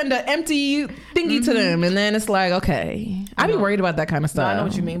 Send an empty thingy to them, and then it's like, okay. I be worried about that kind of stuff. No, I know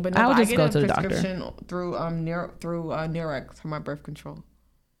what you mean, but I would just get go a to the doctor through Nurex for my birth control,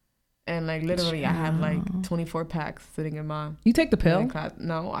 and literally, I have 24 packs sitting in my. You take the pill?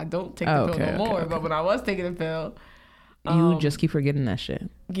 No, I don't take the pill no more. Okay. But when I was taking the pill, you just keep forgetting that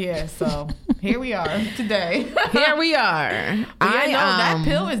shit. Yeah, so here we are today. Here we are. That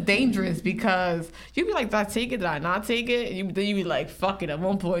pill is dangerous because you be like, did I take it? Did I not take it? And then you be like, fuck it at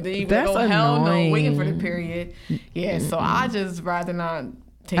one point. Then you be like, oh, hell no, waiting for the period. Yeah, so I just rather not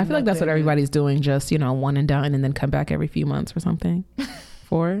take it. I feel like that's what everybody's doing, just, one and done and then come back every few months or something.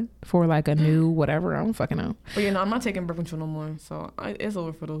 For like a new whatever. I don't fucking know. But I'm not taking birth control no more. So it's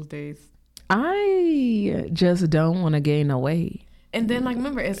over for those days. I just don't want to gain no weight. And then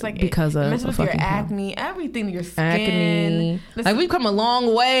remember, it's like because it messes with your acne, everything, your skin. Listen, we've come a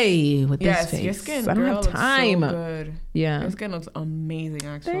long way with this face. Your skin, I don't have time. Looks so good. Yeah, your skin looks amazing.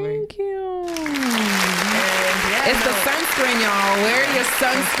 Actually, thank you. It's the sunscreen, y'all. Wear your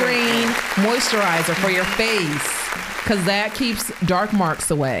sunscreen moisturizer for your face. Because that keeps dark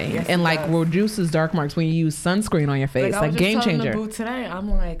marks away. Yes, and reduces dark marks when you use sunscreen on your face. Like game changer. Today,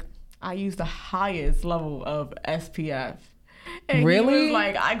 I'm like, I use the highest level of SPF. And really? He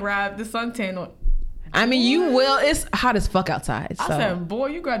was I grabbed the suntan oil. I mean, you will. It's hot as fuck outside. So. I said, boy,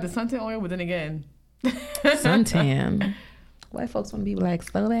 you grabbed the suntan oil, but then again. Suntan. White folks want to be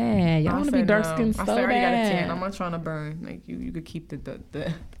so bad. Y'all want to be dark skinned so bad. I already got a tan. I'm not trying to burn. You could keep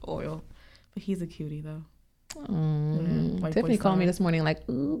the oil. But he's a cutie, though. White Tiffany boy called me style. this morning like,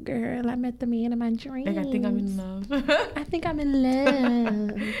 ooh, girl, I met the man of my dreams. Like, I think I'm in love. I think I'm in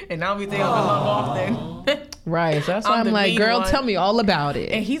love. And now we think I'm in love often. Right. So that's why I'm I'm the like, mean girl, one. tell me all about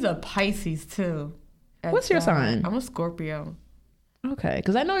it. And he's a Pisces too. at What's your that. sign? I'm a Scorpio. Okay.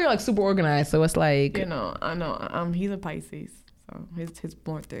 Because I know you're like super organized. So it's like, You know, I know. He's a Pisces. So his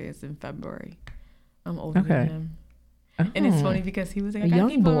birthday is in February. I'm older Okay. than him. And it's oh. funny because he was like, A I young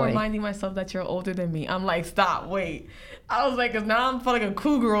keep on boy. reminding myself that you're older than me. I'm like, stop, wait. I was like, because now I'm feeling like a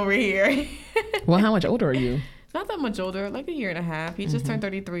cougar over here. Well, how much older are you? Not that much older, like a year and a half. He Mm-hmm. just turned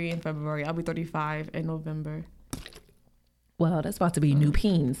 33 in February. I'll be 35 in November. Well, that's about to be new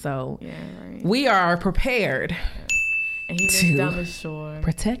peen. So Yeah, right. we are prepared. And he lives to down the shore.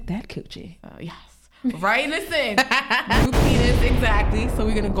 Protect that coochie. Yes. Right, listen. New penis, exactly. So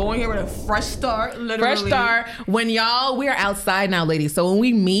we're going to go in here with a fresh start, literally. Fresh start. When y'all, we are outside now, ladies. So when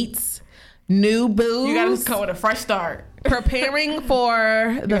we meet new boos, You got to come with a fresh start. preparing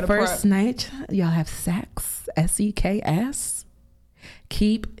for the gotta first prep. night, y'all have sex, SEKS.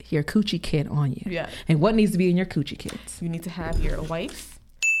 Keep your coochie kit on you. Yeah. And what needs to be in your coochie kits? You need to have your wipes.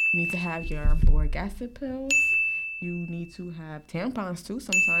 You need to have your boric acid pills. You need to have tampons too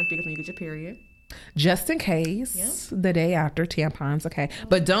sometimes because when you get your period. Just in case, the day after, tampons, okay.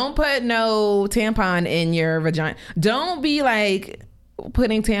 But don't put no tampon in your vagina. Don't be like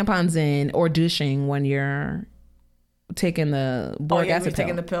putting tampons in or douching when you're taking the boric you're acid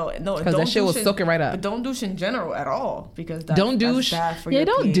taking pill. the pill. No, Because that don't shit will douche in- soak it right up. But don't douche in general at all because that's, Don't that's douche. bad for Yeah, your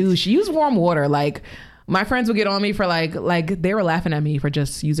don't pH. douche. Use warm water. Like my friends would get on me for like they were laughing at me for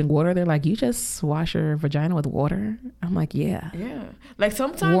just using water. They're like, you just wash your vagina with water. I'm like, yeah. Yeah. Like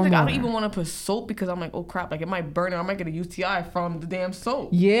sometimes Warm like, I don't water. even want to put soap because I'm like, oh crap, like it might burn and I might get a UTI from the damn soap.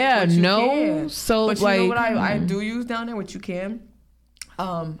 Yeah, But you no can. soap, But you know like, what I do use down there, which you can?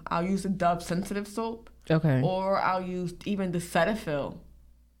 I'll use the Dove sensitive soap. Okay. Or I'll use even the Cetaphil.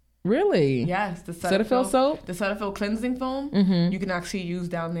 Really? Yes, the Cetaphil soap? The Cetaphil cleansing foam. You can actually use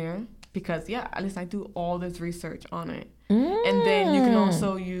down there because at least I do all this research on it. And then you can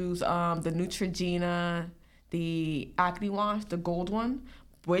also use the Neutrogena, the acne wash, the gold one,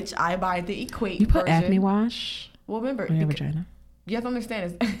 which I buy the Equate You put version. acne wash Well, remember, on your because- vagina? you have to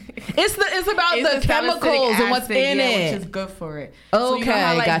understand it's It's about it's the chemicals salicylic and what's acid, in it. which is good for it. Okay,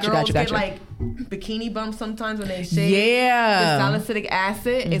 got you, girls got you. get like bikini bumps sometimes when they shave. Yeah. The salicylic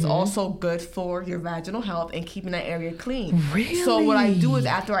acid is also good for your vaginal health and keeping that area clean. Really? So what I do is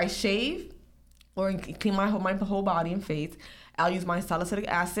after I shave or clean my whole body and face, I'll use my salicylic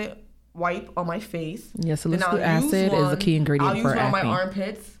acid wipe on my face. Yeah, Then salicylic I'll use acid is a key ingredient I'll use for one on my acne.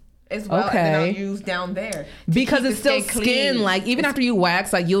 armpits as well, and then I'll Okay. use down there to Because keep it's the still clean. skin. Like even after you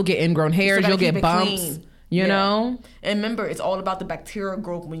wax, like you'll get ingrown hairs, gotta you'll keep get it bumps. clean. You Yeah. know? And remember, it's all about the bacterial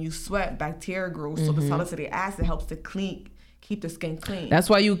growth. When you sweat, bacteria grows. So the salicylic acid helps to keep the skin clean. That's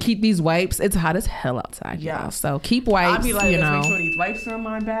why you keep these wipes. It's hot as hell outside, Yeah. y'all. So keep wipes, I'll be like, you let's know. make sure these wipes are in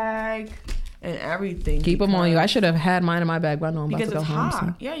my bag and everything. Keep them on you. I because- should have had mine in my bag, but I know I'm about Because to go it's home. hot.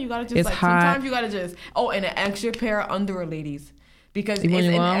 So. Yeah, you gotta just It's like hot. sometimes you gotta just and an extra pair of underwear, ladies. Because Even it's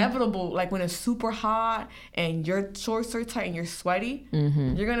when you out? inevitable. Like when it's super hot and your shorts are tight and you're sweaty,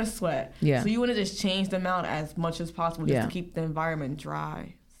 you're gonna sweat. Yeah. So you wanna just change them out as much as possible just Yeah. to keep the environment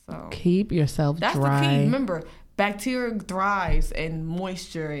dry. So Keep yourself that's dry. the key. Remember, bacteria thrives in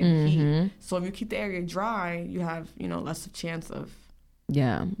moisture and heat. So if you keep the area dry, you have, less of chance of.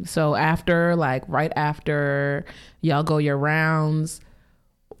 Yeah. So right after y'all go your rounds,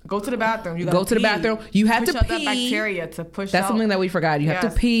 Go to the bathroom. You gotta go to the pee. bathroom. You have push to out pee. that bacteria to push That's out. something that we forgot. You have to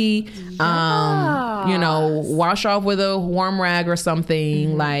Yes. pee. Wash off with a warm rag or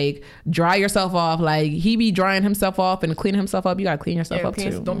something. Like dry yourself off. Like he be drying himself off and cleaning himself up. You gotta clean yourself up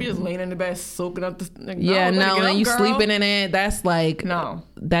too. Don't be just laying in the bed soaking up the. Like, Yeah, no, no, get and up, you girl. sleeping in it. That's like No,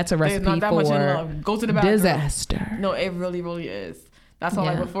 that's a there's recipe not that much in for love. Go to the bathroom. disaster. No, it really, really is. That's why,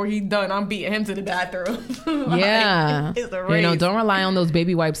 like, Yeah. before he's done, I'm beating him to the bathroom. Like, Yeah. it's a race. Don't rely on those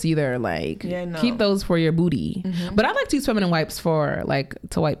baby wipes either. Like Yeah, no. keep those for your booty. But I like to use feminine wipes for like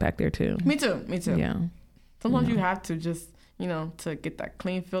to wipe back there too. Me too. Yeah. Sometimes you have to just, to get that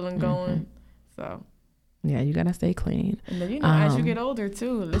clean feeling going. So, Yeah, you gotta stay clean. and then, as you get older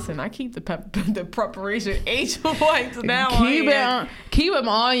too, listen, I keep the the preparation age wipes now. Keep them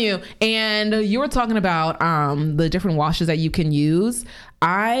on you. And you were talking about the different washes that you can use.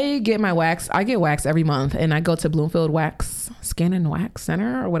 I get wax every month, and I go to Bloomfield Wax Skin and Wax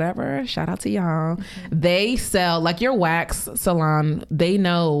Center or whatever. Shout out to y'all. They sell like your wax salon. They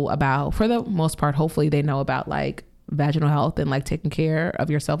know about, for the most part, hopefully they know about like vaginal health and like taking care of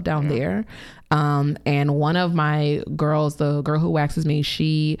yourself down there. And one of my girls, the girl who waxes me,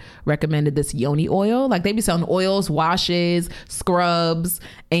 she recommended this yoni oil. Like they be selling oils, washes, scrubs.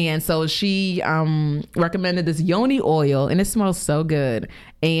 And so she recommended this yoni oil, and it smells so good.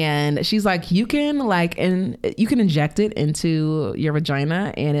 And she's like, you can inject it into your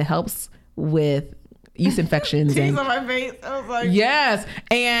vagina, and it helps with yeast infections. Tears on my face. I was like, yes.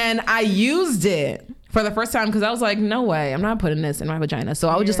 And I used it for the first time because I was like, no way, I'm not putting this in my vagina. So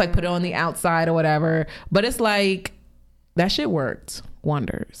I would just like put it on the outside or whatever. But it's like, that shit worked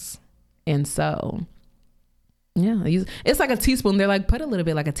wonders. And so, yeah, it's like a teaspoon. They're like, put a little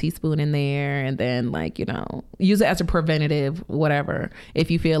bit like a teaspoon in there, and then like, you know, use it as a preventative, whatever,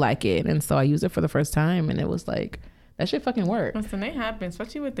 if you feel like it. And so I used it for the first time, and it was like, that shit fucking worked. Listen, they happen,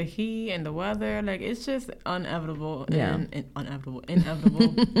 especially with the heat and the weather. Like, it's just inevitable.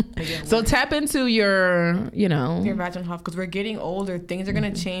 Inevitable. So tap into your, you know, your vaginal health, because we're getting older. Things are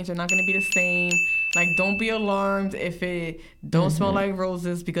gonna change. They're not gonna be the same. Like, don't be alarmed if it don't smell like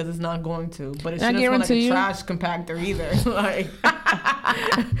roses, because it's not going to. But it shouldn't smell like a trash compactor either. Like,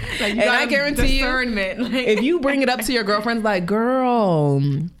 like you I guarantee discernment. you, Like, if you bring it up to your girlfriends, like, girl,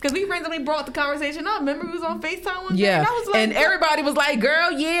 because we randomly brought the conversation up. Remember, we was on FaceTime one day. yeah, And, I was like, and everybody was like,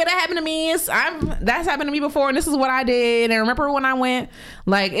 girl, yeah, that happened to me. That's happened to me before, and this is what I did. And remember when I went?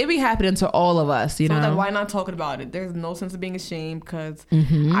 Like, it be happening to all of us, you know? Like, why not talk about it? There's no sense of being ashamed, because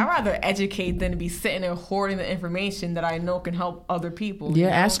I'd rather educate than to be sitting there hoarding the information that I know can help other people. Yeah, you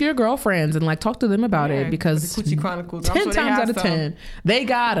know? ask your girlfriends and like talk to them about it, because the Coochie Chronicles, 10 times out of 10, they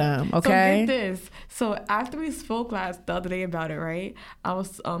got them. Okay. So get this. So after we spoke the other day about it, right? I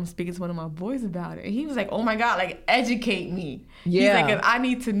was speaking to one of my boys about it, and he was like, "Oh my God, like educate me." Yeah. He's like, "I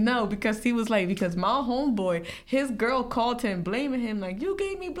need to know," because he was like, because my homeboy, his girl called him blaming him, like, you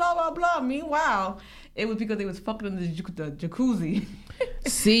gave me blah blah blah. Meanwhile, it was because they was fucking in the jacuzzi.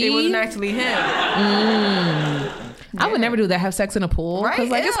 See, it wasn't actually him. I would never do that. Have sex in a pool, because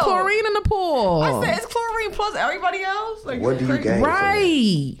like it's Ew. chlorine in the pool. I said it's chlorine plus everybody else. Like, What do you gain?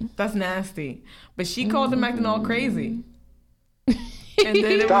 Right. That's nasty. But she called him acting all crazy. And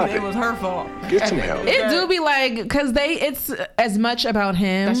then it was her fault. Get some help. It do be like, because it's as much about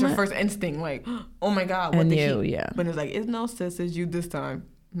him. That's your first instinct. Like, oh my God, what And did you, he? yeah. But it's like, it's no sis, it's you this time.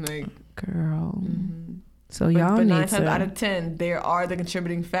 Like, Girl. So y'all but need 9 times to. out of 10, they are the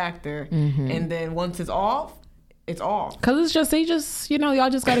contributing factor. And then once it's off, it's off. Because they just, you know, y'all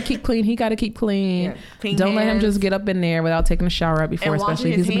just got to keep clean. He got to keep clean. Yeah, clean Don't let him hands. just get up in there without taking a shower right before, And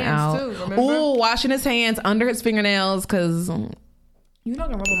especially if washing he's been his hands out. too, remember? Ooh, washing his hands under his fingernails, because, You're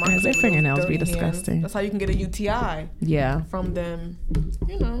not going to rub them Their out. fingernails be disgusting. That's how you can get a UTI yeah. from them,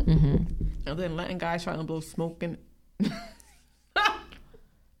 you know. And then letting guys try to blow smoke and...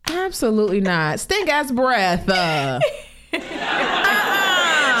 Absolutely not. Stink ass breath. She looked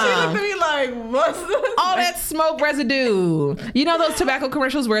at me like, what's this? All that smoke residue. You know those tobacco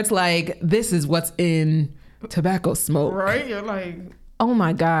commercials where it's like, this is what's in tobacco smoke. Right? You're like... Oh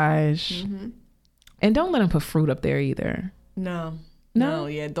my gosh. And don't let him put fruit up there either. No. No? No,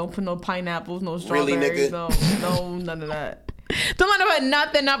 yeah. Don't put no pineapples, no Really, strawberries. nigga? No, none of that. Don't let him put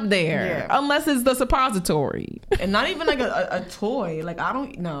nothing up there. Yeah. Unless it's the suppository. And not even like a toy. Like, I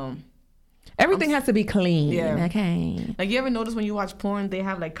don't know. Everything has to be clean. Yeah. Okay. Like, you ever notice when you watch porn, they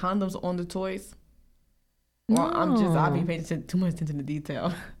have like condoms on the toys? Well, I be paying too much attention to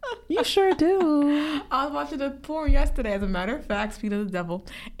detail. You sure do. I was watching a porn yesterday, as a matter of fact, Speed of the Devil,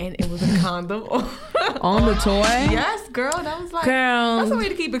 and it was a condom On the toy? Yes, girl. That was like, Girl. that's a way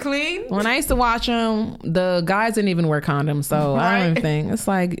to keep it clean. When I used to watch them, the guys didn't even wear condoms, so I don't even think. It's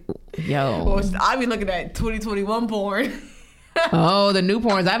like, yo. Well, I be looking at 2021 porn. Oh, the new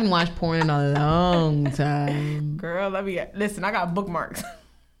porns. I haven't watched porn in a long time. Girl, listen, I got bookmarks.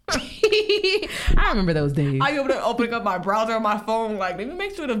 I remember those days. I be able to open up my browser on my phone, like, let me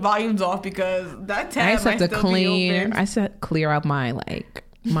make sure the volume's off, because that tab I used to might have to still be clear. open. I used to clear out my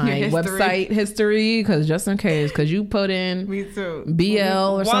my History. website history, because just in case, because you put in Me too. BL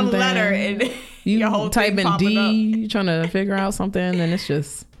or One something. letter and You your whole type thing in popping D, trying to figure out something, and it's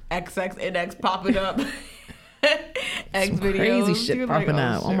just up. XXNX popping up. X some videos. crazy shit You're like, popping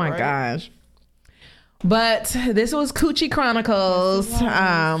up. Oh shit, my right? gosh. But this was Coochie Chronicles.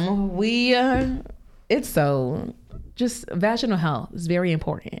 It's so just vaginal health is very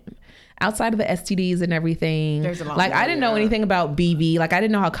important. Outside of the STDs and everything, There's a lot like more, I didn't know yeah. anything about BV. Like I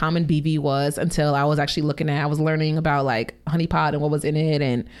didn't know how common BV was until I was actually I was learning about like honeypot and what was in it,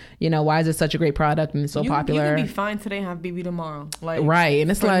 and you know why is it such a great product and so popular. You can be fine today and have BB tomorrow. Like, right, and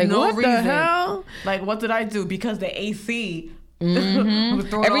it's for like no what reason. the hell? Like, what did I do? Because the AC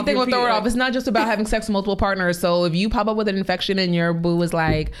Everything will throw it off. It's not just about having sex with multiple partners. So if you pop up with an infection and your boo is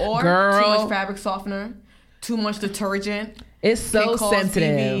like, or girl, too much fabric softener, too much detergent. It's so can cause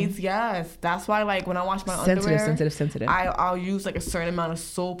sensitive. BVs. Yes, that's why like when I wash my Sensitive. underwear, I'll use like a certain amount of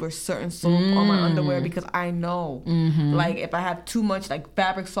soap or certain soap on my underwear because I know like if I have too much like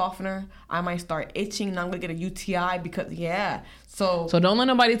fabric softener, I might start itching and I'm gonna get a UTI because So don't let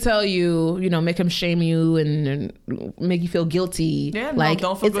nobody tell you, make him shame you and make you feel guilty. Yeah, like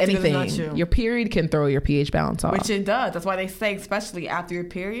don't feel it's guilty 'cause anything. it's not you. Your period can throw your pH balance off. Which it does. That's why they say, especially after your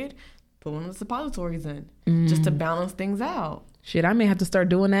period, put one of the suppositories in just to balance things out. Shit, I may have to start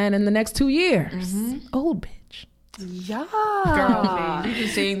doing that in the next 2 years. Old bitch. Yeah. Girl, please. You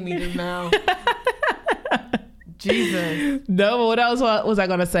just shamed me just now. Jesus. No, but what else was I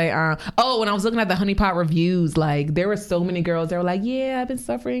gonna say? When I was looking at the Honey Pot reviews, like there were so many girls that were like, "Yeah, I've been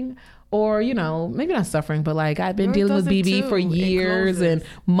suffering," or maybe not suffering, but like I've been Yours dealing with does it BV too. for It years and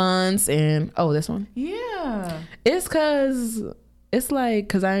closes. months, and this one. Yeah. It's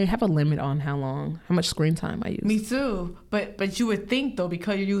because I have a limit on how much screen time I use. Me too. But you would think though,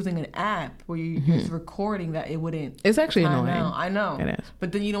 because you're using an app where you're just recording, that it wouldn't. It's actually time annoying. out. I know. It is.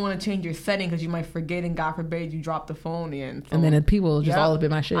 But then you don't want to change your setting because you might forget, and God forbid you drop the phone in. So, And then people just Yep. all up in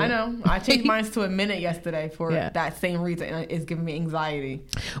my shit. I know. I changed mine to a minute yesterday for Yeah. that same reason. And it's giving me anxiety.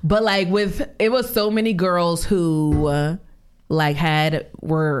 But like it was so many girls who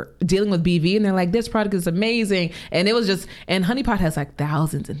were dealing with BV and they're like, this product is amazing. And it was and Honey Pot has like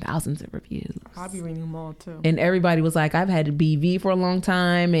thousands and thousands of reviews. I'll be reading them all too. And everybody was like, I've had BV for a long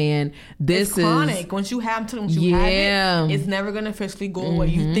time and this It's chronic. Once you have have it, it's never gonna officially go away.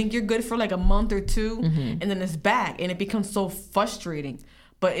 You think you're good for like a month or two, and then it's back, and it becomes so frustrating.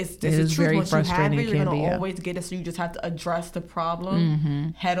 But it's the is truth. very Once you have frustrating. it, It you're can gonna be, yeah. always get it. So you just have to address the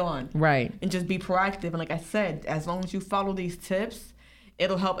problem head on, Right. and just be proactive. And like I said, as long as you follow these tips,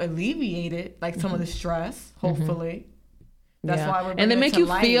 it'll help alleviate it, like some of the stress. Hopefully, that's why we're. And they bringing it make to you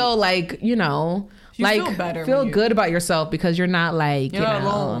light. feel like, You feel better feel when you- good about yourself because you're not like, You're not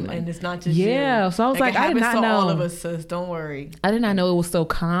alone, and it's not just Yeah, you. so I was like, it I did happens not to all know. of us, sis. Don't worry. I did not know it was so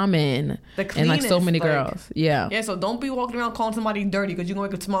common The and like so cleanest, many like- girls. Yeah. Yeah, so don't be walking around calling somebody dirty because you're gonna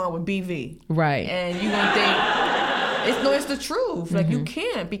wake up tomorrow with BV. Right. And you're gonna think it's the truth. Like you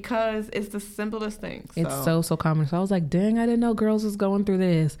can't, because it's the simplest thing. So. It's so common. So I was like, dang, I didn't know girls was going through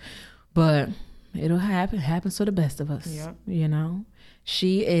this. But it'll happen. It happens to the best of us. Yep.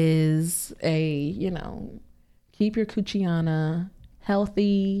 She is keep your coochiana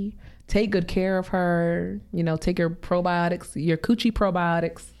healthy, take good care of her, take your probiotics, your coochie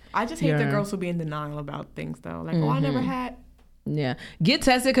probiotics. I just hate the girls who be in denial about things though. Like, I never had. Yeah, get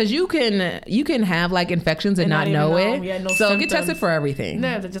tested because you can have like infections and not even know know. it. Yeah, no so symptoms. get tested for everything.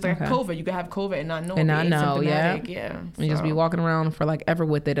 No, they're just like Okay. COVID. You can have COVID and not know. And not be know, yeah. asymptomatic. Yeah. And just be So. walking around for like ever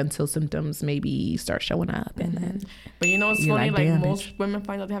with it until symptoms maybe start showing up, and then But it's you're funny. like, Like damn, most women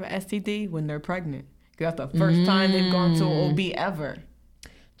find out they have an STD when they're pregnant. Because that's the first time they've gone to an OB ever.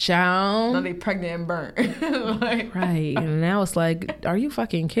 child. Now they pregnant and burnt. like, Right. And now it's like, are you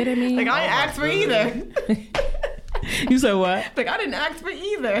fucking kidding me? like I didn't ask for either. You said what? Like I didn't ask for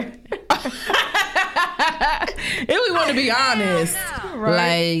either. If we want to be honest,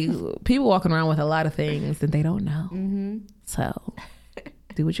 Right. like people walking around with a lot of things that they don't know. So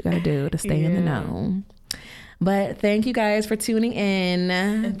do what you got to do to stay in the Yeah. know. But thank you guys for tuning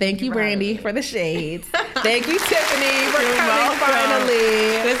in. Thank you, for having Brandy, me. for the shades. Thank you, Tiffany, for You're coming welcome.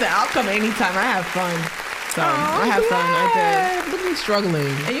 finally. Listen, I'll come anytime. I have fun. So I have fun. I did. Look at me struggling.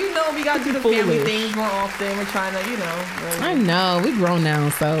 And we gotta do the family Foolish. things more often. We're trying to, really. I know. We've grown now,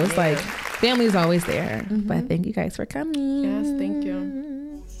 so it's Yeah. like family's always there. But thank you guys for coming. Yes, thank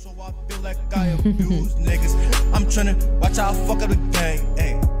you. So I feel like I abuse niggas. I'm tryna watch how I fuck up the gang.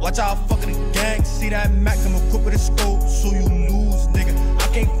 Ayy, watch how I fuck up the gang. See that Mac, I'm equipped with a scope, so you lose, nigga. I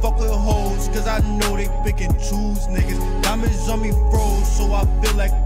can't fuck with hoes, cause I know they pick and choose, niggas. Diamonds on me froze, so I feel like